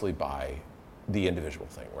incentivized mostly by the individual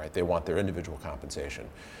thing, right? They want their individual compensation.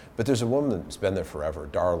 But there's a woman that's been there forever,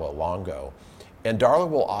 Darla Longo. And Darla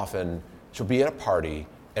will often, she'll be at a party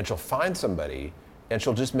and she'll find somebody and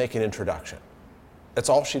she'll just make an introduction. That's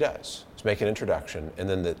all she does, is make an introduction, and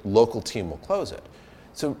then the local team will close it.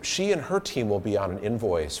 So she and her team will be on an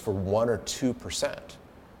invoice for 1 or 2%,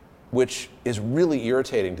 which is really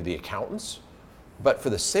irritating to the accountants, but for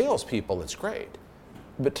the salespeople, it's great.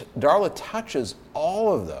 But Darla touches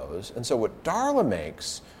all of those, and so what Darla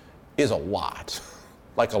makes is a lot,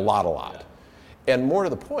 like a lot. And more to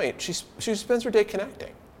the point, she spends her day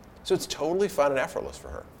connecting. So it's totally fun and effortless for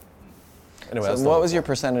her. Anyway, so what was your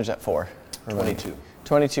percentage at 4? 22.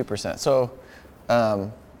 22%. So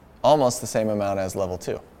almost the same amount as level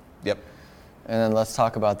 2. Yep. And then let's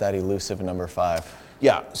talk about that elusive number 5.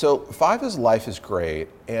 Yeah, so 5 is life is great,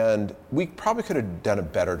 and we probably could have done a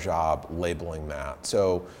better job labeling that.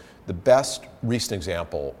 So the best recent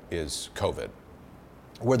example is COVID,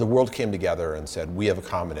 where the world came together and said, we have a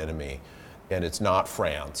common enemy, and it's not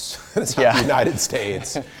France, and it's not the United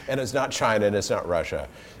States, and it's not China, and it's not Russia.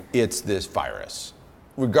 It's this virus.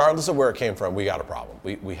 Regardless of where it came from, we got a problem.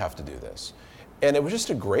 We have to do this. And it was just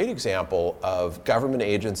a great example of government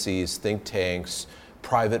agencies, think tanks,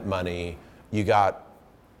 private money. You got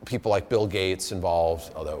people like Bill Gates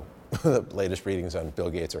involved, although the latest readings on Bill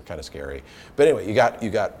Gates are kind of scary. But anyway, you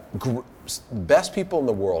got best people in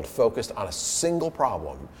the world focused on a single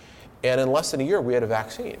problem. And in less than a year, we had a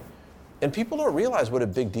vaccine. And people don't realize what a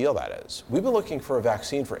big deal that is. We've been looking for a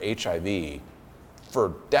vaccine for HIV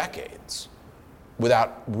for decades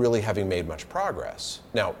without really having made much progress.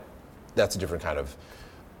 Now, that's a different kind of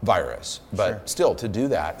virus. But still, to do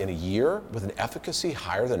that in a year with an efficacy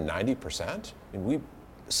higher than 90%, I mean, we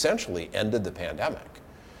essentially ended the pandemic.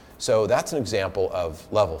 So that's an example of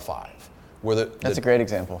level 5. Where that's a great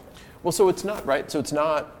example. Well, so it's not, right? So it's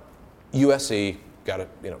not USC, got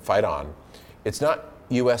to fight on. It's not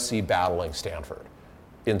USC battling Stanford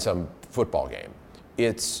in some football game.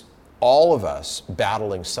 It's all of us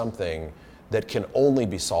battling something that can only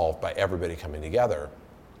be solved by everybody coming together.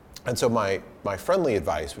 And so my friendly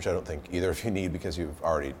advice, which I don't think either of you need because you've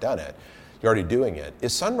already done it, you're already doing it,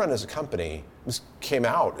 is Sunrun as a company, this came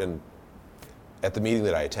out at the meeting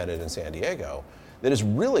that I attended in San Diego, that is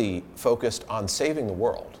really focused on saving the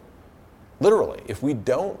world. Literally, if we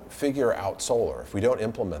don't figure out solar, if we don't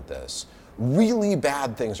implement this, really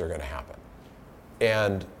bad things are going to happen.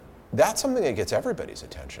 And that's something that gets everybody's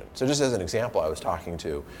attention. So just as an example, I was talking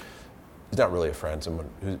to, he's not really a friend, someone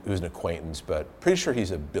who's an acquaintance, but pretty sure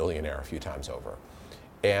he's a billionaire a few times over.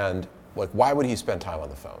 And like, why would he spend time on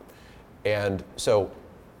the phone? And so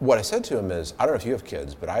what I said to him is, I don't know if you have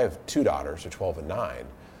kids, but I have 2 daughters, they're 12 and 9.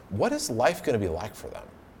 What is life going to be like for them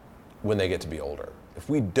when they get to be older? If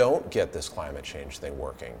we don't get this climate change thing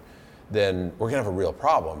working, then we're going to have a real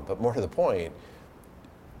problem. But more to the point,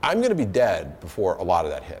 I'm going to be dead before a lot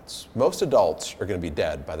of that hits. Most adults are going to be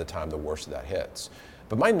dead by the time the worst of that hits.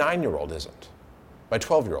 But my 9-year-old isn't. My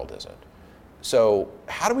 12-year-old isn't. So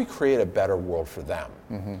how do we create a better world for them?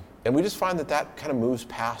 Mm-hmm. And we just find that kind of moves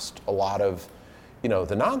past a lot of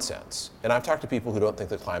the nonsense. And I've talked to people who don't think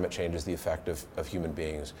that climate change is the effect of human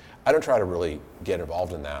beings. I don't try to really get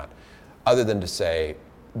involved in that, other than to say,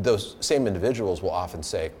 those same individuals will often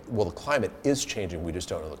say, well, the climate is changing, we just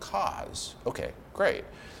don't know the cause. Okay, great.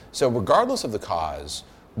 So regardless of the cause,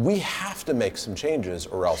 we have to make some changes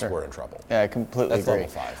or else we're in trouble. Yeah, I completely agree.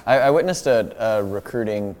 That's level 5. I witnessed a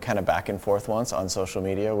recruiting kind of back and forth once on social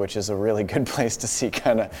media, which is a really good place to see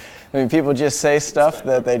people just say stuff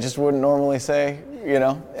that they just wouldn't normally say,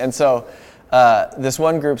 And so this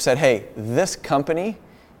one group said, hey, this company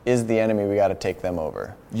is the enemy, we got to take them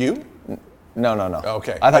over. You? No.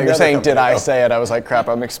 Okay. I thought you were saying, did I say it? I was like, crap,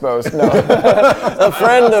 I'm exposed. No. A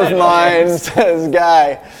friend of mine says,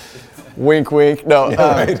 guy. Wink, wink. No,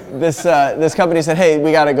 this company said, hey,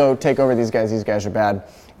 we got to go take over these guys. These guys are bad.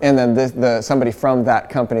 And then somebody from that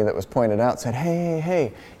company that was pointed out said,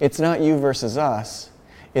 hey, it's not you versus us.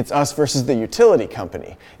 It's us versus the utility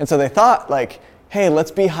company. And so they thought like, hey,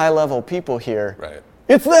 let's be high-level people here. Right.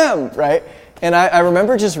 It's them, right? And I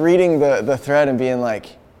remember just reading the thread and being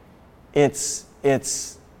like, it's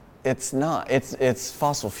not. It's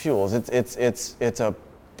fossil fuels. It's a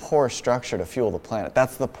poor structure to fuel the planet.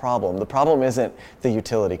 That's the problem. The problem isn't the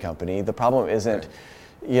utility company. The problem isn't,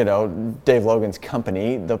 Dave Logan's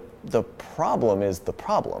company. The problem is the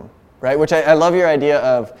problem, right? Which I love your idea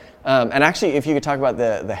of, and actually, if you could talk about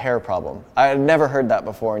the hair problem. I had never heard that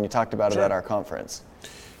before, and you talked about it at our conference.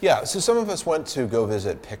 Yeah, so some of us went to go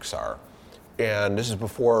visit Pixar, and this is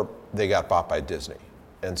before they got bought by Disney.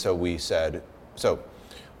 And so we said,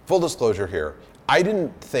 full disclosure here, I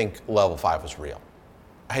didn't think level 5 was real.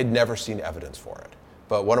 I had never seen evidence for it.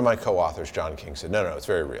 But one of my co-authors, John King, said, no, it's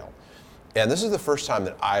very real. And this is the first time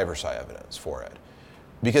that I ever saw evidence for it.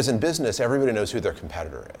 Because in business, everybody knows who their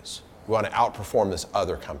competitor is. We want to outperform this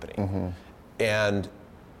other company. Mm-hmm.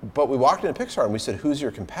 But we walked into Pixar and we said, who's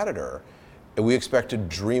your competitor? And we expected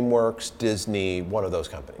DreamWorks, Disney, one of those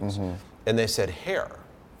companies. Mm-hmm. And they said, hair.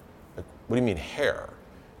 Like, what do you mean hair?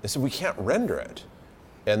 They said, we can't render it.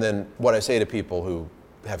 And then what I say to people who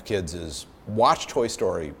have kids is, watch Toy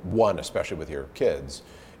Story 1, especially with your kids,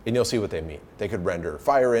 and you'll see what they mean. They could render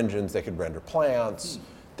fire engines, they could render plants,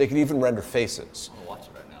 they could even render faces. I'll watch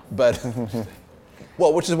it right now. But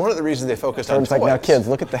Well, which is one of the reasons they focused on It's toys. like, now kids,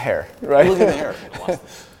 look at the hair, right? Look at the hair.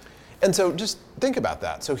 And so just think about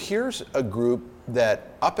that. So here's a group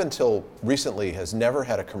that up until recently has never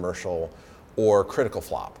had a commercial or critical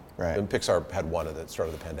flop. Right. And Pixar had one at the start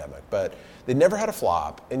of the pandemic, but they never had a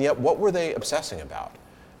flop, and yet what were they obsessing about?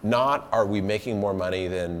 Not are we making more money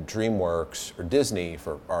than DreamWorks or Disney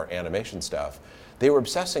for our animation stuff. They were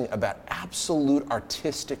obsessing about absolute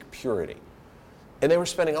artistic purity. And they were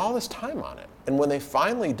spending all this time on it. And when they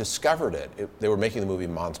finally discovered it, they were making the movie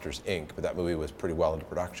Monsters, Inc., but that movie was pretty well into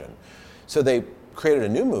production. So they created a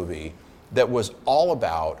new movie that was all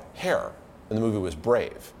about hair, and the movie was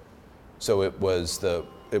Brave. So it was the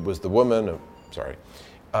woman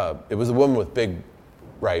with big,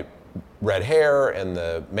 red hair, and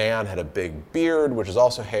the man had a big beard, which is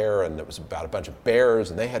also hair, and it was about a bunch of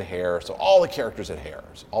bears, and they had hair. So all the characters had hair,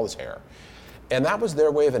 all this hair. And that was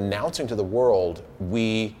their way of announcing to the world,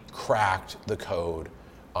 we cracked the code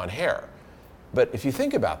on hair. But if you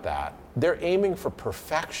think about that, they're aiming for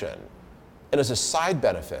perfection. And as a side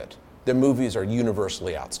benefit, their movies are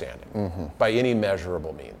universally outstanding by any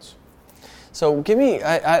measurable means. So give me,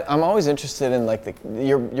 I'm always interested in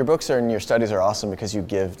your books and your studies are awesome because you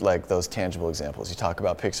give those tangible examples. You talk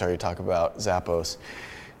about Pixar, you talk about Zappos.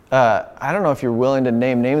 I don't know if you're willing to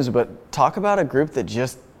name names, but talk about a group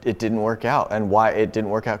that it didn't work out and why it didn't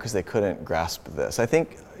work out because they couldn't grasp this. I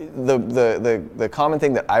think the common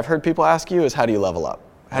thing that I've heard people ask you is how do you level up?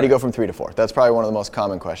 How do you go from 3 to 4? That's probably one of the most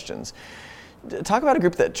common questions. Talk about a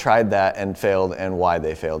group that tried that and failed and why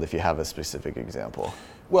they failed if you have a specific example.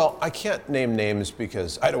 Well, I can't name names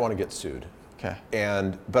because I don't want to get sued. Okay.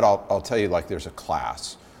 But I'll tell you, there's a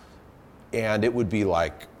class, and it would be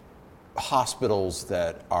like hospitals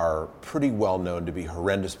that are pretty well known to be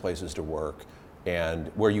horrendous places to work and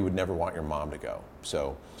where you would never want your mom to go.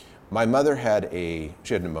 So my mother she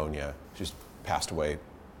had pneumonia. She's passed away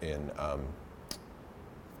in, I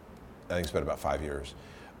think it's been about 5 years.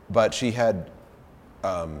 But she had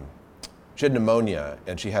pneumonia,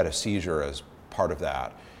 and she had a seizure as part of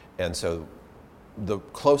that. And so the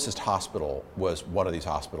closest hospital was one of these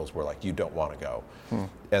hospitals where you don't want to go.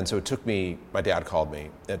 And so it took me, my dad called me,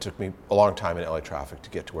 and it took me a long time in LA traffic to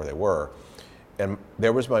get to where they were. And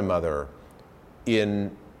there was my mother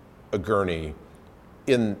in a gurney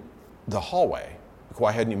in the hallway.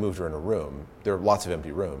 Why hadn't you moved her in a room? There were lots of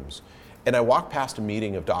empty rooms. And I walked past a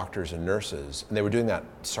meeting of doctors and nurses, and they were doing that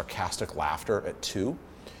sarcastic laughter at 2.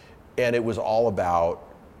 And it was all about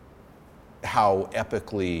how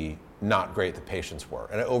epically not great the patients were.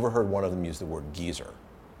 And I overheard one of them use the word geezer.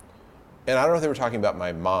 And I don't know if they were talking about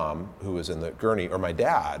my mom, who was in the gurney, or my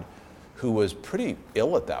dad, who was pretty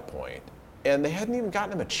ill at that point. And they hadn't even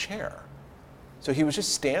gotten him a chair. So he was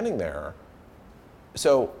just standing there.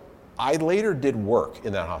 So I later did work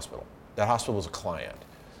in that hospital. That hospital was a client.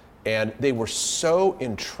 And they were so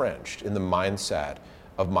entrenched in the mindset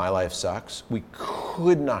of my life sucks, we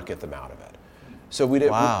could not get them out of it. So we'd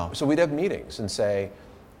have meetings and say,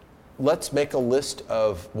 let's make a list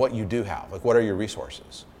of what you do have. What are your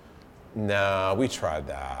resources? No, we tried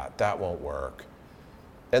that. That won't work.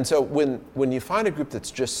 And so when you find a group that's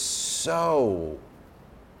just so,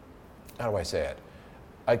 how do I say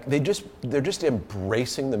it? They're just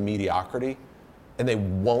embracing the mediocrity, and they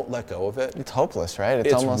won't let go of it. It's hopeless, right?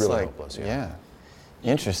 It's almost really hopeless. Yeah.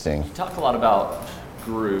 Interesting. You talk a lot about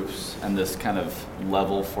groups and this kind of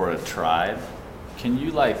level for a tribe. Can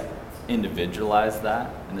you individualize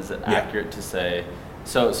that? And is it accurate to say,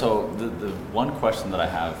 so the one question that I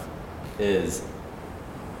have is,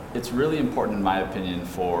 it's really important in my opinion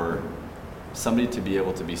for somebody to be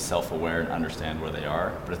able to be self-aware and understand where they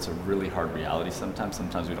are, but it's a really hard reality sometimes.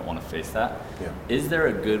 Sometimes we don't want to face that. Yeah. Is there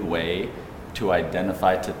a good way to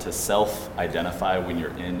identify, to self-identify when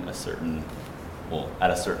you're in at a certain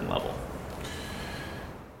level?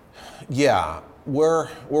 Yeah. We're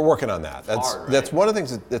working on that. That's hard, right? That's one of the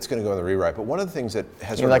things that's going to go in the rewrite. But one of the things that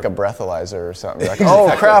has a breathalyzer or something.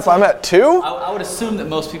 Oh crap! I'm at 2. I would assume that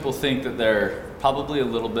most people think that they're probably a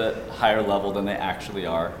little bit higher level than they actually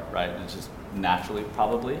are, right? It's just naturally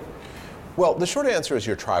probably. Well, the short answer is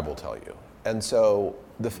your tribe will tell you. And so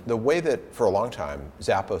the way that for a long time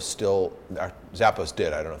Zappos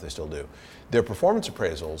did, I don't know if they still do, their performance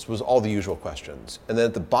appraisals was all the usual questions, and then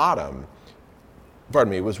at the bottom,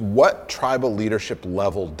 was what tribal leadership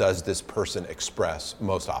level does this person express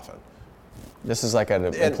most often? This is an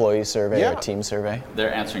employee survey or a team survey?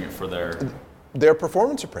 They're answering it for their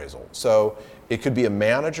performance appraisal. So it could be a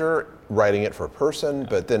manager writing it for a person,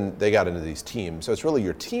 but then they got into these teams. So it's really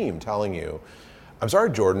your team telling you, I'm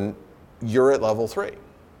sorry, Jordan, you're at level 3.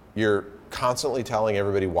 You're constantly telling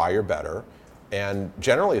everybody why you're better. And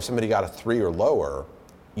generally, if somebody got a 3 or lower,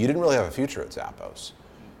 you didn't really have a future at Zappos.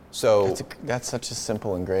 So That's such a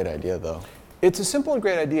simple and great idea, though. it's a simple and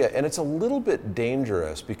great idea, and it's a little bit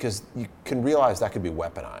dangerous because you can realize that could be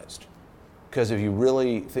weaponized. Because if you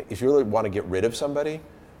really want to get rid of somebody,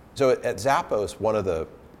 so at Zappos, one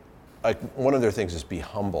of their things is be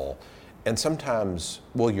humble, and sometimes,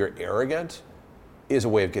 you're arrogant is a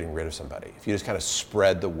way of getting rid of somebody. If you just kind of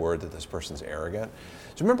spread the word that this person's arrogant.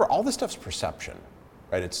 So remember, all this stuff's perception,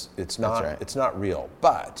 right? It's not right. It's not real.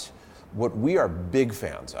 But what we are big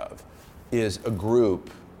fans of is a group.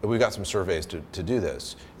 We've got some surveys to do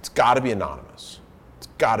this. It's got to be anonymous. It's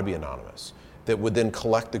got to be anonymous. That would then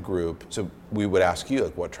collect the group. So we would ask you,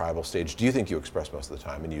 like, what tribal stage do you think you express most of the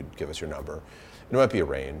time? And you'd give us your number. And it might be a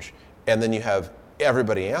range. And then you have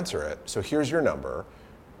everybody answer it. So here's your number,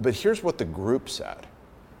 but here's what the group said.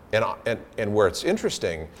 And where it's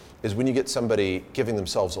interesting is when you get somebody giving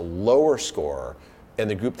themselves a lower score and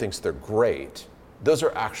the group thinks they're great, those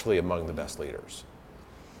are actually among the best leaders.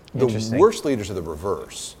 The worst leaders are the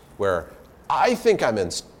reverse, where I think I'm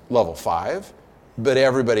in level 5, but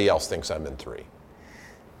everybody else thinks I'm in 3.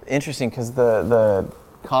 Interesting, because the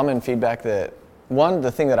common feedback the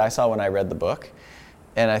thing that I saw when I read the book,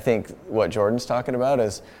 and I think what Jordan's talking about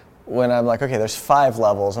is when I'm like, okay, there's 5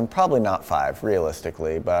 levels. I'm probably not 5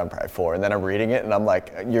 realistically, but I'm probably 4. And then I'm reading it and I'm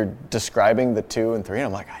like, you're describing the 2 and 3. And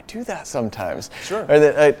I'm like, I do that sometimes. Sure.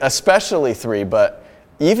 Or especially 3, but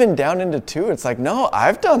even down into 2, it's like, no,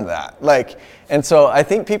 I've done that. And so I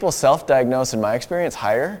think people self-diagnose, in my experience,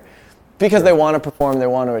 higher because they want to perform, they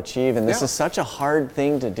want to achieve. And this is such a hard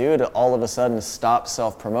thing to do, to all of a sudden stop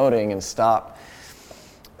self-promoting and stop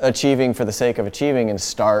achieving for the sake of achieving and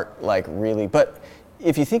start really. But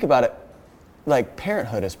if you think about it,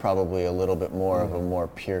 parenthood is probably a little bit more of a more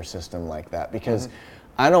pure system like that, because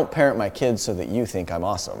I don't parent my kids so that you think I'm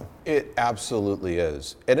awesome. It absolutely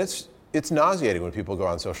is. And it's nauseating when people go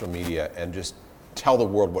on social media and just tell the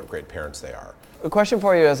world what great parents they are. A question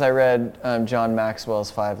for you, as I read John Maxwell's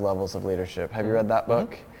 5 Levels of Leadership. Have you read that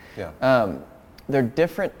book? Yeah. They're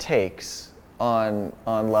different takes on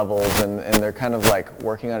levels, and they're kind of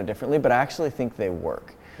working on it differently, but I actually think they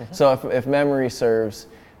work. So if memory serves,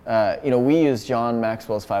 we use John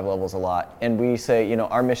Maxwell's 5 levels a lot, and we say,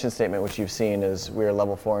 our mission statement, which you've seen, is we're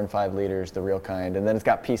level 4 and 5 leaders, the real kind, and then it's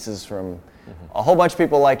got pieces from a whole bunch of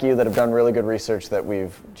people like you that have done really good research that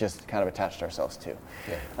we've just kind of attached ourselves to.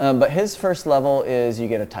 Yeah. But his first level is you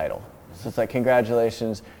get a title. So it's like,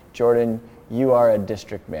 congratulations, Jordan, you are a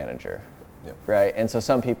district manager, right? And so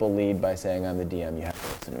some people lead by saying, I'm the DM, you have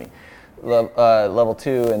to listen to me. Level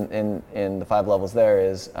 2 in the 5 levels there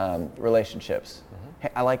is relationships.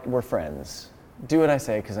 Hey, we're friends. Do what I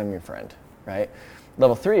say because I'm your friend, right?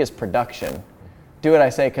 Level 3 is production. Do what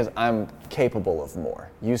I say because I'm capable of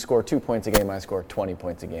more. You score 2 points a game, I score 20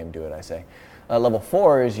 points a game, do what I say. Level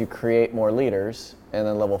 4 is you create more leaders, and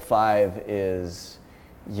then level 5 is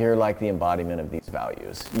you're like the embodiment of these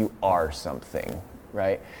values. You are something,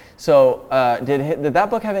 right? So did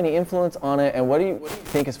that book have any influence on it, and what do you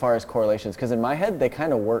think as far as correlations? Because in my head, they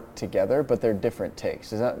kind of work together, but they're different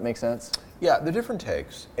takes. Does that make sense? Yeah, they're different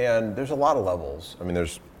takes, and there's a lot of levels. I mean,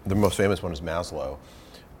 the most famous one is Maslow.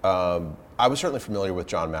 I was certainly familiar with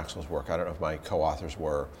John Maxwell's work. I don't know if my co-authors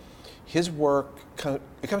were. His work,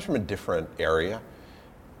 it comes from a different area,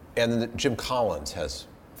 and then Jim Collins has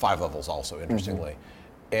 5 levels also, interestingly.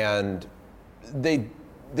 And they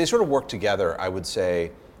sort of work together, I would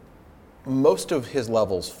say. Most of his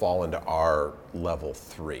levels fall into our level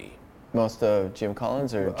 3. Most of Jim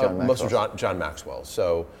Collins or John Maxwell? Most of John Maxwell.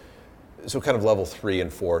 So kind of level 3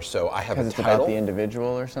 and 4. So I have a title. Because it's about the individual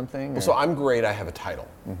or something? Well, so I'm great, I have a title.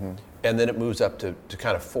 And then it moves up to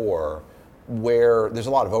kind of 4, where there's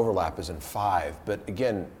a lot of overlap is in 5. But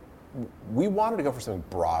again, we wanted to go for something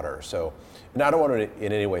broader. So, and I don't want to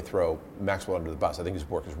in any way throw Maxwell under the bus. I think his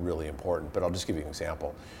work is really important, but I'll just give you an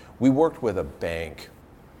example. We worked with a bank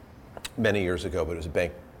many years ago, but it was a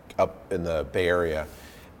bank up in the Bay Area,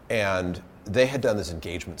 and they had done this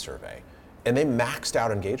engagement survey, and they maxed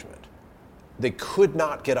out engagement. They could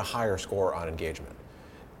not get a higher score on engagement.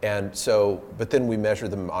 And so, but then we measured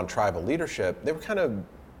them on tribal leadership. They were kind of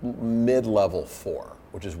mid-level 4,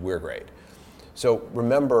 which is we're great. So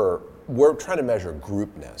remember, we're trying to measure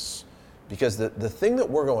groupness, because the thing that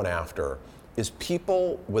we're going after is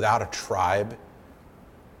people without a tribe.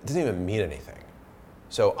 It doesn't even mean anything.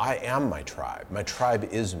 So I am my tribe. My tribe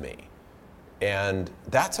is me. And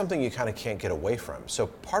that's something you kind of can't get away from. So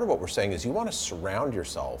part of what we're saying is you want to surround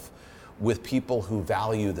yourself with people who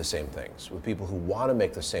value the same things, with people who want to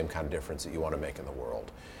make the same kind of difference that you want to make in the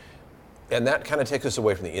world. And that kind of takes us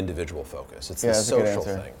away from the individual focus. It's the social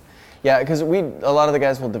thing. Yeah, because a lot of the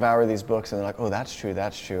guys will devour these books and they're like, oh, that's true,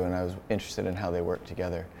 and I was interested in how they work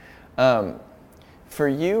together. For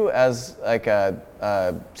you as like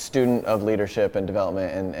a student of leadership and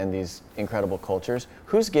development and these incredible cultures,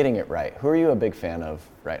 who's getting it right? Who are you a big fan of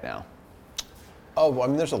right now? Oh, I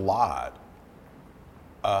mean, there's a lot.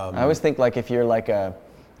 I always think like if you're like a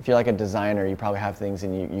designer, you probably have things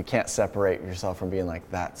and you can't separate yourself from being like,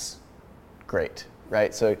 that's great,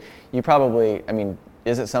 right? So you probably, I mean,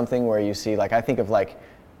 is it something where you see, like I think of like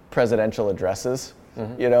presidential addresses,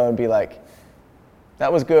 you know, and be like,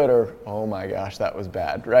 that was good, or oh my gosh, that was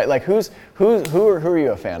bad, right? Like who are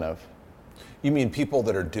you a fan of? You mean people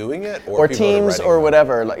that are doing it, or people teams, that are or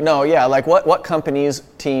whatever? Like no, yeah, like what companies,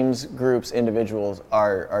 teams, groups, individuals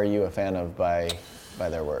are you a fan of by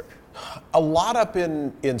their work? A lot up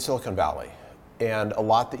in Silicon Valley, and a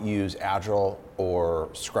lot that use Agile or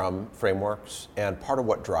Scrum frameworks. And part of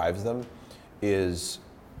what drives them is,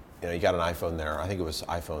 you know, you got an iPhone there. I think it was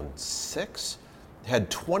iPhone 6. It had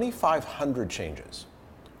 2,500 changes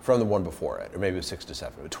from the one before it, or maybe it was 6 to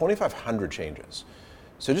 7, but 2,500 changes.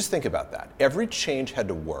 So just think about that. Every change had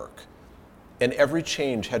to work, and every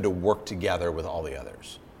change had to work together with all the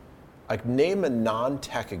others. Like name a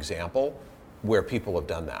non-tech example where people have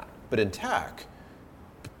done that. But in tech,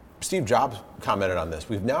 Steve Jobs commented on this,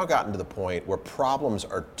 we've now gotten to the point where problems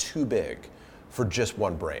are too big for just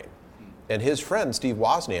one brain. And his friend, Steve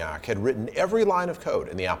Wozniak, had written every line of code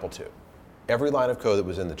in the Apple II. Every line of code that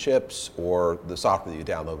was in the chips or the software that you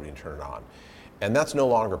download when you turn it on. And that's no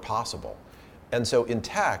longer possible. And so in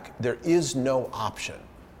tech, there is no option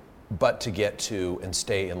but to get to and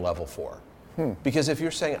stay in level 4. Because if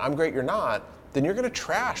you're saying, I'm great, you're not, then you're going to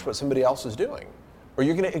trash what somebody else is doing. Or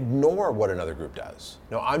you're going to ignore what another group does.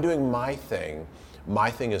 No, I'm doing my thing. My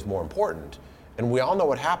thing is more important. And we all know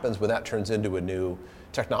what happens when that turns into a new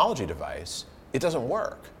technology device. It doesn't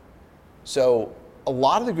work. So a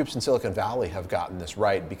lot of the groups in Silicon Valley have gotten this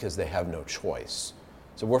right because they have no choice.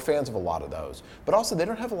 So we're fans of a lot of those. But also they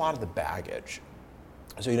don't have a lot of the baggage.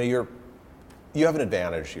 So you have an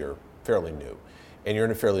advantage, you're fairly new. And you're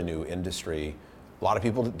in a fairly new industry. A lot of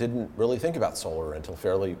people didn't really think about solar until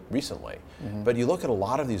fairly recently. But you look at a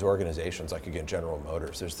lot of these organizations, like again, General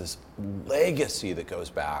Motors, there's this legacy that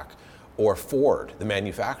goes back, or Ford, the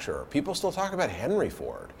manufacturer. People still talk about Henry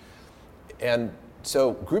Ford. And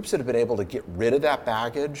so groups that have been able to get rid of that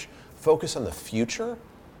baggage, focus on the future,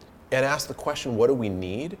 and ask the question, what do we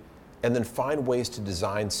need? And then find ways to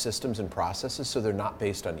design systems and processes so they're not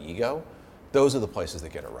based on ego. Those are the places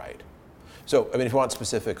that get it right. So, I mean, if you want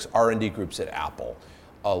specifics, R&D groups at Apple,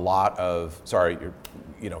 a lot of, your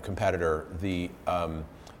competitor, the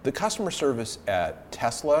customer service at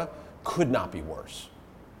Tesla could not be worse.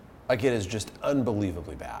 Like, it is just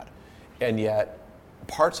unbelievably bad. And yet,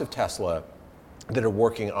 parts of Tesla that are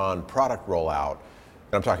working on product rollout,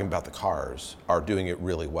 and I'm talking about the cars, are doing it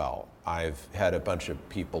really well. I've had a bunch of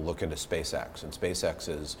people look into SpaceX, and SpaceX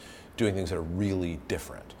is doing things that are really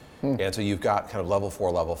different. And so you've got kind of level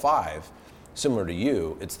 4, level 5, similar to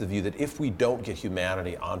you. It's the view that if we don't get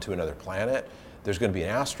humanity onto another planet, there's going to be an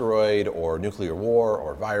asteroid or nuclear war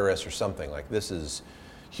or virus or something. Like, this is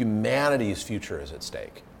humanity's future is at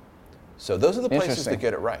stake. So those are the places that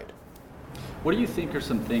get it right. What do you think are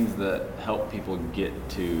some things that help people get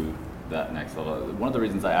to that next level? One of the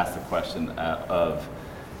reasons I asked the question of,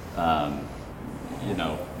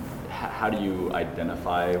 how do you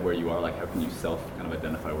identify where you are? Like, how can you kind of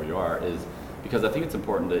identify where you are? Is because I think it's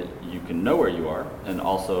important that you can know where you are and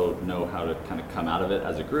also know how to kind of come out of it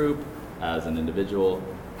as a group, as an individual.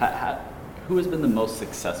 Who has been the most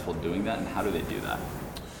successful doing that, and how do they do that?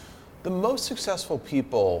 The most successful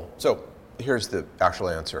people, so here's the actual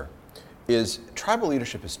answer, is Tribal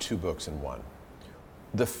Leadership is 2 books in one.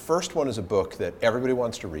 The first one is a book that everybody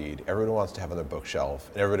wants to read, everybody wants to have on their bookshelf,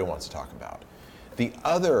 and everybody wants to talk about. The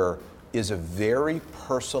other is a very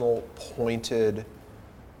personal, pointed,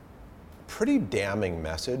 pretty damning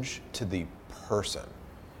message to the person.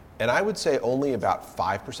 And I would say only about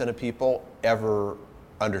 5% of people ever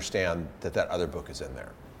understand that other book is in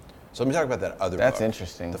there. So let me talk about that other book. That's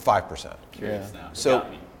interesting. The 5%. Curious now. So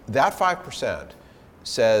that 5%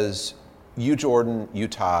 says, you Jordan, you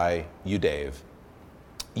Ty, you Dave,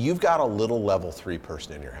 you've got a little level 3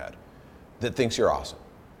 person in your head that thinks you're awesome.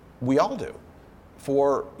 We all do,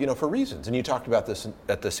 for reasons. And you talked about this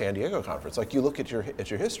at the San Diego conference. Like, you look at your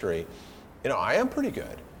history, I am pretty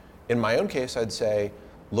good. In my own case, I'd say,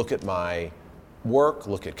 look at my work,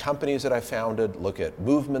 look at companies that I've founded, look at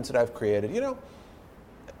movements that I've created.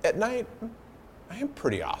 At night, I am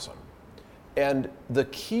pretty awesome. And the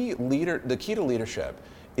key to leadership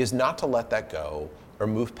is not to let that go or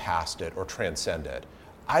move past it or transcend it.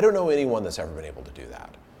 I don't know anyone that's ever been able to do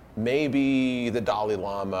that. Maybe the Dalai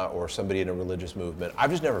Lama or somebody in a religious movement.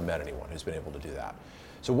 I've just never met anyone who's been able to do that.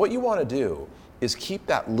 So what you want to do is keep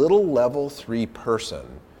that little level 3 person,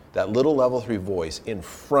 that little level 3 voice in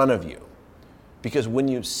front of you. Because when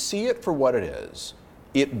you see it for what it is,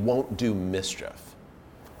 it won't do mischief.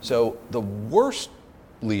 So the worst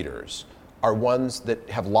leaders are ones that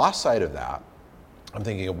have lost sight of that. I'm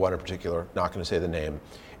thinking of one in particular, not going to say the name.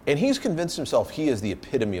 And he's convinced himself he is the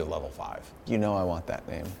epitome of level 5. You know I want that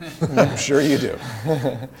name. I'm sure you do.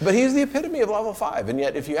 But he's the epitome of level 5. And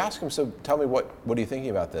yet if you ask him, so tell me what are you thinking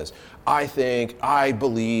about this? I think, I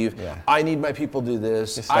believe, I need my people to do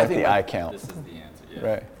this. Just like the I count. This is the answer. Yeah.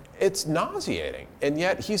 Right. It's nauseating, and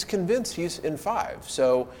yet he's convinced he's in 5.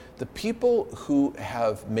 So the people who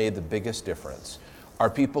have made the biggest difference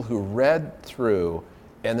are people who read through,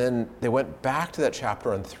 and then they went back to that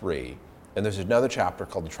chapter on 3, and there's another chapter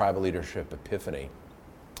called the Tribal Leadership Epiphany,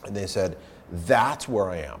 and they said, that's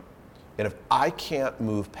where I am. And if I can't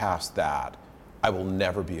move past that, I will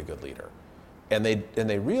never be a good leader. And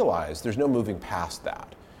they realize there's no moving past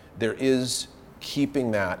that. There is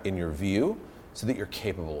keeping that in your view so that you're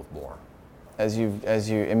capable of more.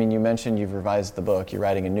 You mentioned you've revised the book. You're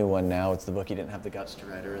writing a new one now. It's the book you didn't have the guts to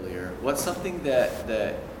write earlier. What's something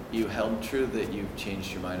that you held true that you've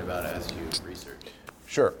changed your mind about as you researched?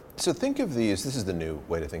 Sure. So think of these, this is the new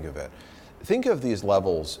way to think of it. Think of these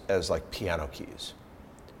levels as like piano keys.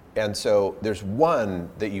 And so there's one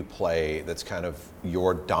that you play that's kind of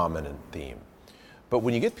your dominant theme. But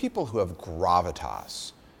when you get people who have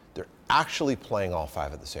gravitas, they're actually playing all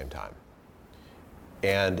 5 at the same time.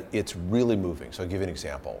 And it's really moving. So I'll give you an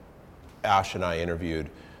example. Ash and I interviewed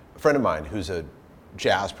a friend of mine who's a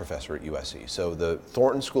jazz professor at USC. So the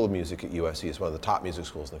Thornton School of Music at USC is one of the top music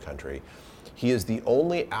schools in the country. He is the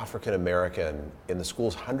only African American in the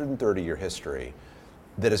school's 130-year history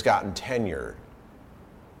that has gotten tenured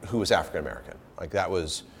who was African American. Like that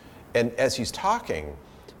was, and as he's talking,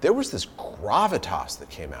 there was this gravitas that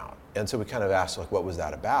came out. And so we kind of asked, like, what was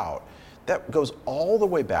that about? That goes all the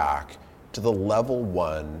way back to the level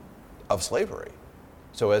 1 of slavery.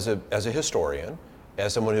 So as a historian,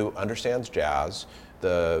 as someone who understands jazz,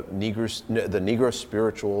 the Negro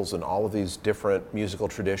spirituals and all of these different musical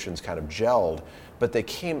traditions kind of gelled, but they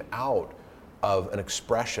came out of an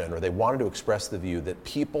expression, or they wanted to express the view that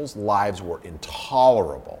people's lives were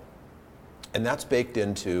intolerable. And that's baked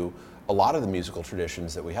into a lot of the musical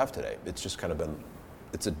traditions that we have today. It's just kind of been,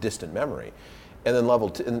 it's a distant memory. And then level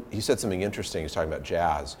 2, and he said something interesting, he's talking about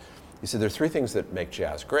jazz. He said there are 3 things that make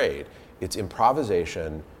jazz great. It's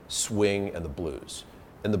improvisation, swing, and the blues.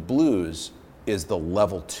 And the blues is the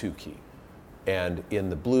level 2 key. And in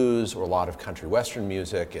the blues or a lot of country western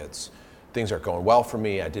music, it's things aren't going well for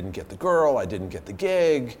me, I didn't get the girl, I didn't get the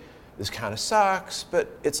gig, this kind of sucks, but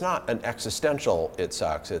it's not an existential it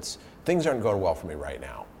sucks, it's things aren't going well for me right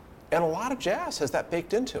now. And a lot of jazz has that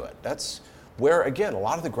baked into it. That's where, again, a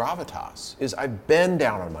lot of the gravitas is I've been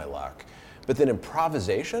down on my luck. But then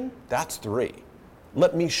improvisation, that's 3.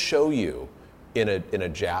 Let me show you in a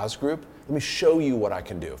jazz group, let me show you what I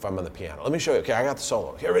can do if I'm on the piano. Let me show you, okay, I got the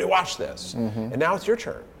solo. Okay, everybody watch this. And now it's your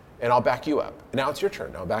turn, and I'll back you up. And now it's your turn,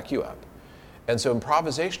 and I'll back you up. And so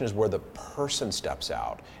improvisation is where the person steps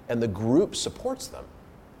out, and the group supports them.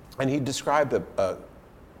 And he described a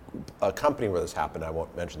company where this happened, I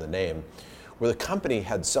won't mention the name, where the company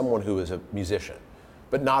had someone who was a musician,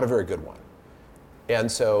 but not a very good one. And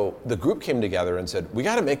so the group came together and said, we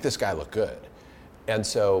got to make this guy look good. And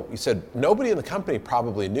so he said, nobody in the company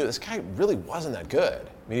probably knew this guy really wasn't that good.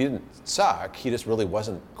 I mean, he didn't suck, he just really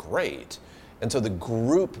wasn't great. And so the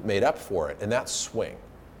group made up for it, and that's swing.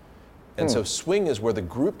 And so swing is where the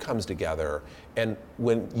group comes together, and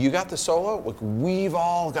when you got the solo, look, we've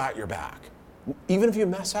all got your back. Even if you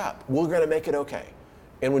mess up, we're gonna make it okay.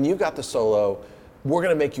 And when you got the solo, we're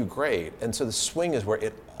gonna make you great. And so the swing is where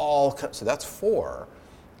it all comes, so that's 4.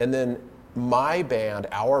 And then my band,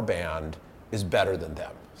 our band, is better than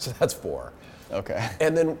them. So that's 4. Okay.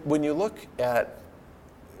 And then when you look at,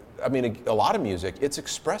 I mean, a lot of music, it's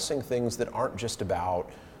expressing things that aren't just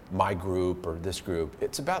about my group or this group.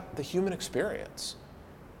 It's about the human experience.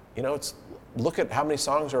 You know, it's look at how many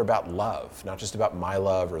songs are about love, not just about my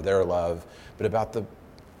love or their love, but about the,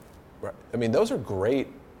 I mean, those are great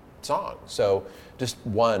songs. So just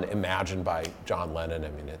one, Imagine by John Lennon, I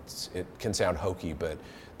mean, it can sound hokey, but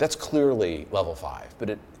that's clearly level 5. But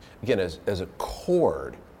it, again, as a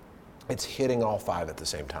chord, it's hitting all 5 at the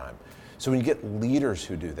same time. So when you get leaders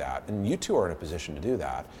who do that, and you two are in a position to do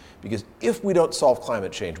that, because if we don't solve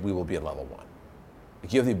climate change, we will be at level 1.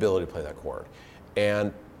 Like you have the ability to play that chord.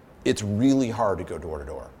 And it's really hard to go door to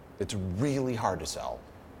door. It's really hard to sell.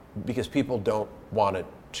 because people don't want to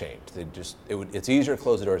change. It's easier to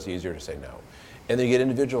close the door, it's easier to say no. And then you get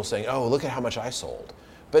individuals saying, oh, look at how much I sold.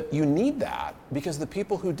 But you need that because the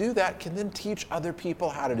people who do that can then teach other people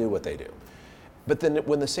how to do what they do. But then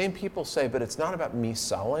when the same people say, but it's not about me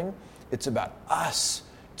selling, it's about us,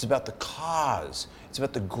 it's about the cause, it's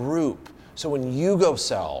about the group. So when you go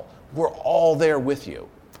sell, we're all there with you.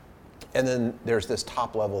 And then there's this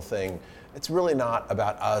top level thing. It's really not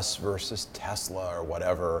about us versus Tesla or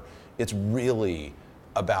whatever. It's really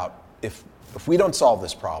about if we don't solve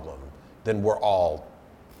this problem, then we're all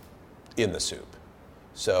in the soup.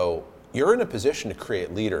 So you're in a position to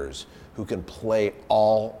create leaders who can play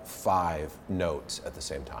all 5 notes at the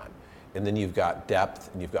same time. And then you've got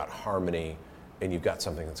depth, and you've got harmony, and you've got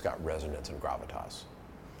something that's got resonance and gravitas.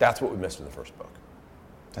 That's what we missed in the first book.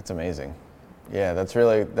 That's amazing. Yeah, that's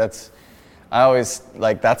really how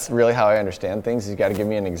I understand things. You got to give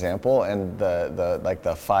me an example, and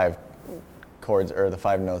the 5 chords or the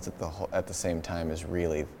 5 notes at the same time is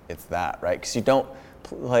really, it's that, right? Because you don't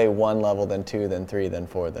play 1 level, then 2, then 3, then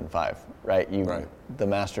 4, then 5, right? The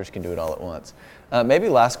masters can do it all at once. Maybe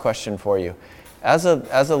last question for you. As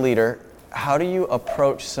a leader, how do you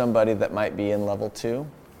approach somebody that might be in level 2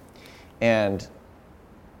 and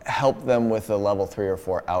help them with a level 3 or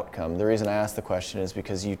 4 outcome? The reason I ask the question is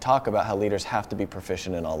because you talk about how leaders have to be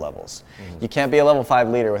proficient in all levels. Mm-hmm. You can't be a level 5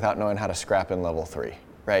 leader without knowing how to scrap in level 3.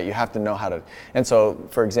 Right, you have to know how to, and so,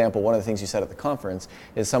 for example, one of the things you said at the conference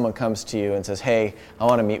is someone comes to you and says, hey, I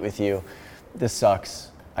want to meet with you. This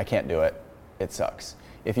sucks. I can't do it. It sucks.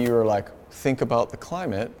 If you were like, think about the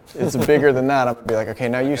climate, it's bigger than that, I'd be like, okay,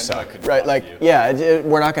 now you suck. Right, like,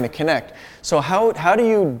 we're not going to connect. So how do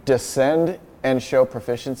you descend and show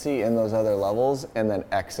proficiency in those other levels and then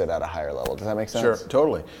exit at a higher level? Does that make sense? Sure,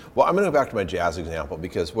 totally. Well, I'm going to go back to my jazz example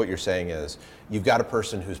because what you're saying is you've got a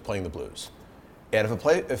person who's playing the blues. And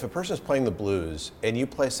if a person is playing the blues and you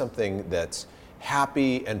play something that's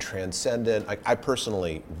happy and transcendent, I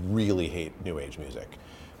personally really hate New Age music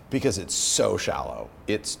because it's so shallow.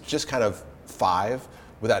 It's just kind of 5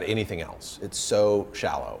 without anything else. It's so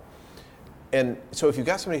shallow. And so if you've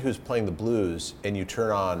got somebody who's playing the blues and you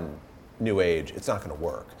turn on New Age, it's not going to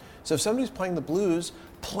work. So if somebody's playing the blues,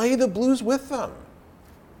 play the blues with them.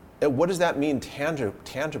 And what does that mean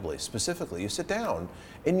tangibly, specifically? You sit down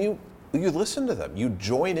and you listen to them. You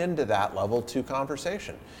join into that level 2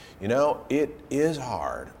 conversation. You know, it is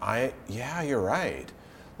hard. You're right.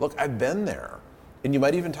 Look, I've been there. And you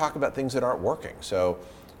might even talk about things that aren't working. So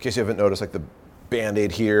in case you haven't noticed, like the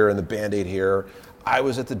Band-Aid here and the Band-Aid here, I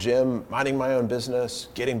was at the gym minding my own business,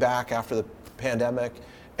 getting back after the pandemic,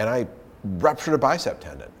 and I ruptured a bicep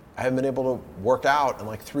tendon. I haven't been able to work out in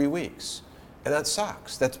like 3 weeks. And that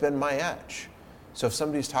sucks. That's been my edge. So if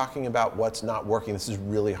somebody's talking about what's not working, this is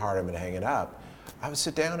really hard, I'm going to hang it up, I would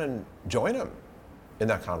sit down and join them in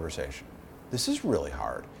that conversation. This is really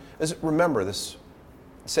hard. Remember, this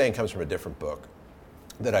saying comes from a different book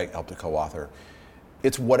that I helped to co-author.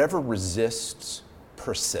 It's whatever resists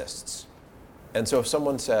persists. And so if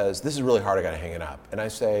someone says, this is really hard, I got to hang it up, and I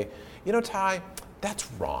say, you know, Ty,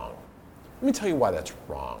 that's wrong. Let me tell you why that's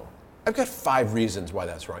wrong. I've got 5 reasons why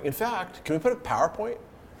that's wrong. In fact, can we put a PowerPoint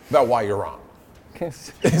about why you're wrong?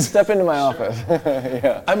 Step into my office.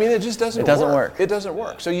 Yeah. I mean, it just doesn't work. It doesn't work. It doesn't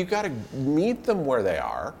work. So you've got to meet them where they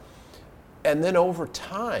are, and then over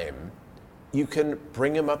time, you can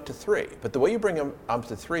bring them up to 3. But the way you bring them up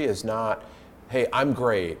to 3 is not, hey, I'm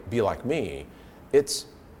great, be like me. It's,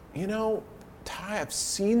 you know, Ty, I've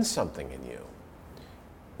seen something in you.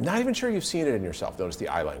 Not even sure you've seen it in yourself. Notice the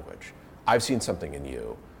I language. I've seen something in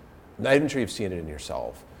you. Not even sure you've seen it in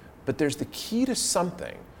yourself. But there's the key to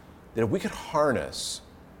something that if we could harness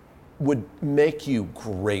would make you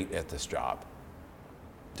great at this job.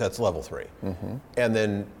 That's level 3. Mm-hmm. And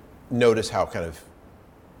then notice how kind of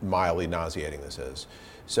mildly nauseating this is.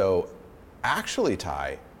 So actually,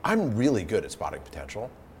 Ty, I'm really good at spotting potential,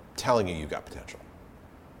 telling you got potential.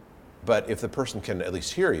 But if the person can at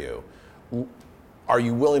least hear you, are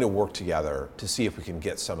you willing to work together to see if we can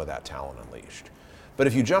get some of that talent unleashed? But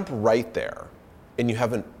if you jump right there and you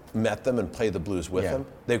haven't met them and played the blues with them,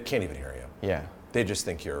 they can't even hear you. Yeah. They just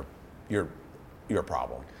think you're a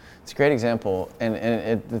problem. It's a great example, and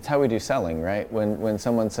it's how we do selling, right? When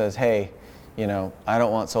someone says, hey, you know, I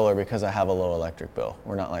don't want solar because I have a low electric bill.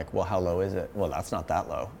 We're not like, well, how low is it? Well, that's not that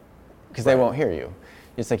low. Because they won't hear you.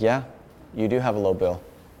 It's like, yeah, you do have a low bill.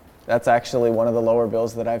 That's actually one of the lower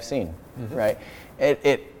bills that I've seen, right?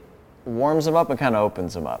 It warms them up and kind of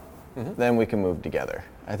opens them up. Mm-hmm. Then we can move together.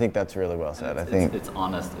 I think that's really well said. I think it's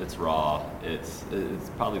honest, it's raw. It's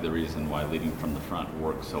probably the reason why leading from the front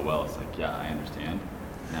works so well. It's like, yeah, I understand.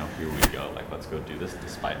 now here we go. Like, let's go do this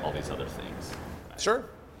despite all these other things. Sure.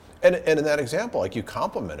 And in that example, like, you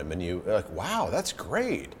compliment him and you're like, wow, that's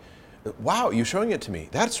great. Wow, you're showing it to me.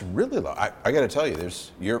 That's really low. I got to tell you,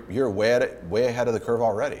 you're way ahead of the curve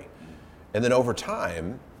already. And then over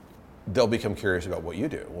time, they'll become curious about what you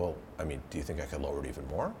do. Well, I mean, do you think I could lower it even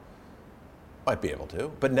more? Might be able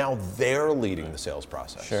to, but now they're leading the sales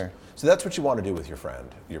process. Sure. So that's what you want to do with your friend,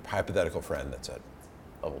 your hypothetical friend that's at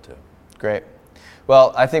level 2. Great.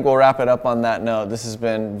 Well, I think we'll wrap it up on that note. This has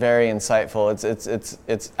been very insightful.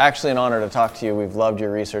 It's actually an honor to talk to you. We've loved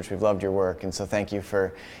your research. We've loved your work. And so thank you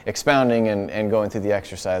for expounding and going through the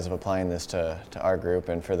exercise of applying this to our group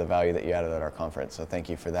and for the value that you added at our conference. So thank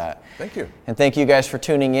you for that. Thank you. And thank you guys for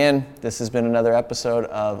tuning in. This has been another episode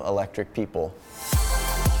of Electric People.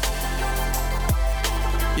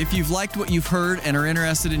 If you've liked what you've heard and are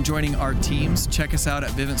interested in joining our teams, check us out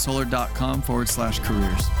at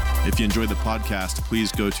vivintsolar.com/careers. If you enjoyed the podcast,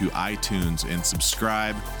 please go to iTunes and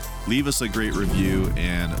subscribe. Leave us a great review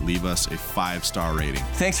and leave us a 5-star rating.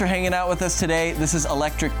 Thanks for hanging out with us today. This is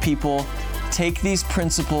Electric People. Take these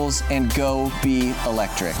principles and go be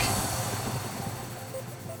electric.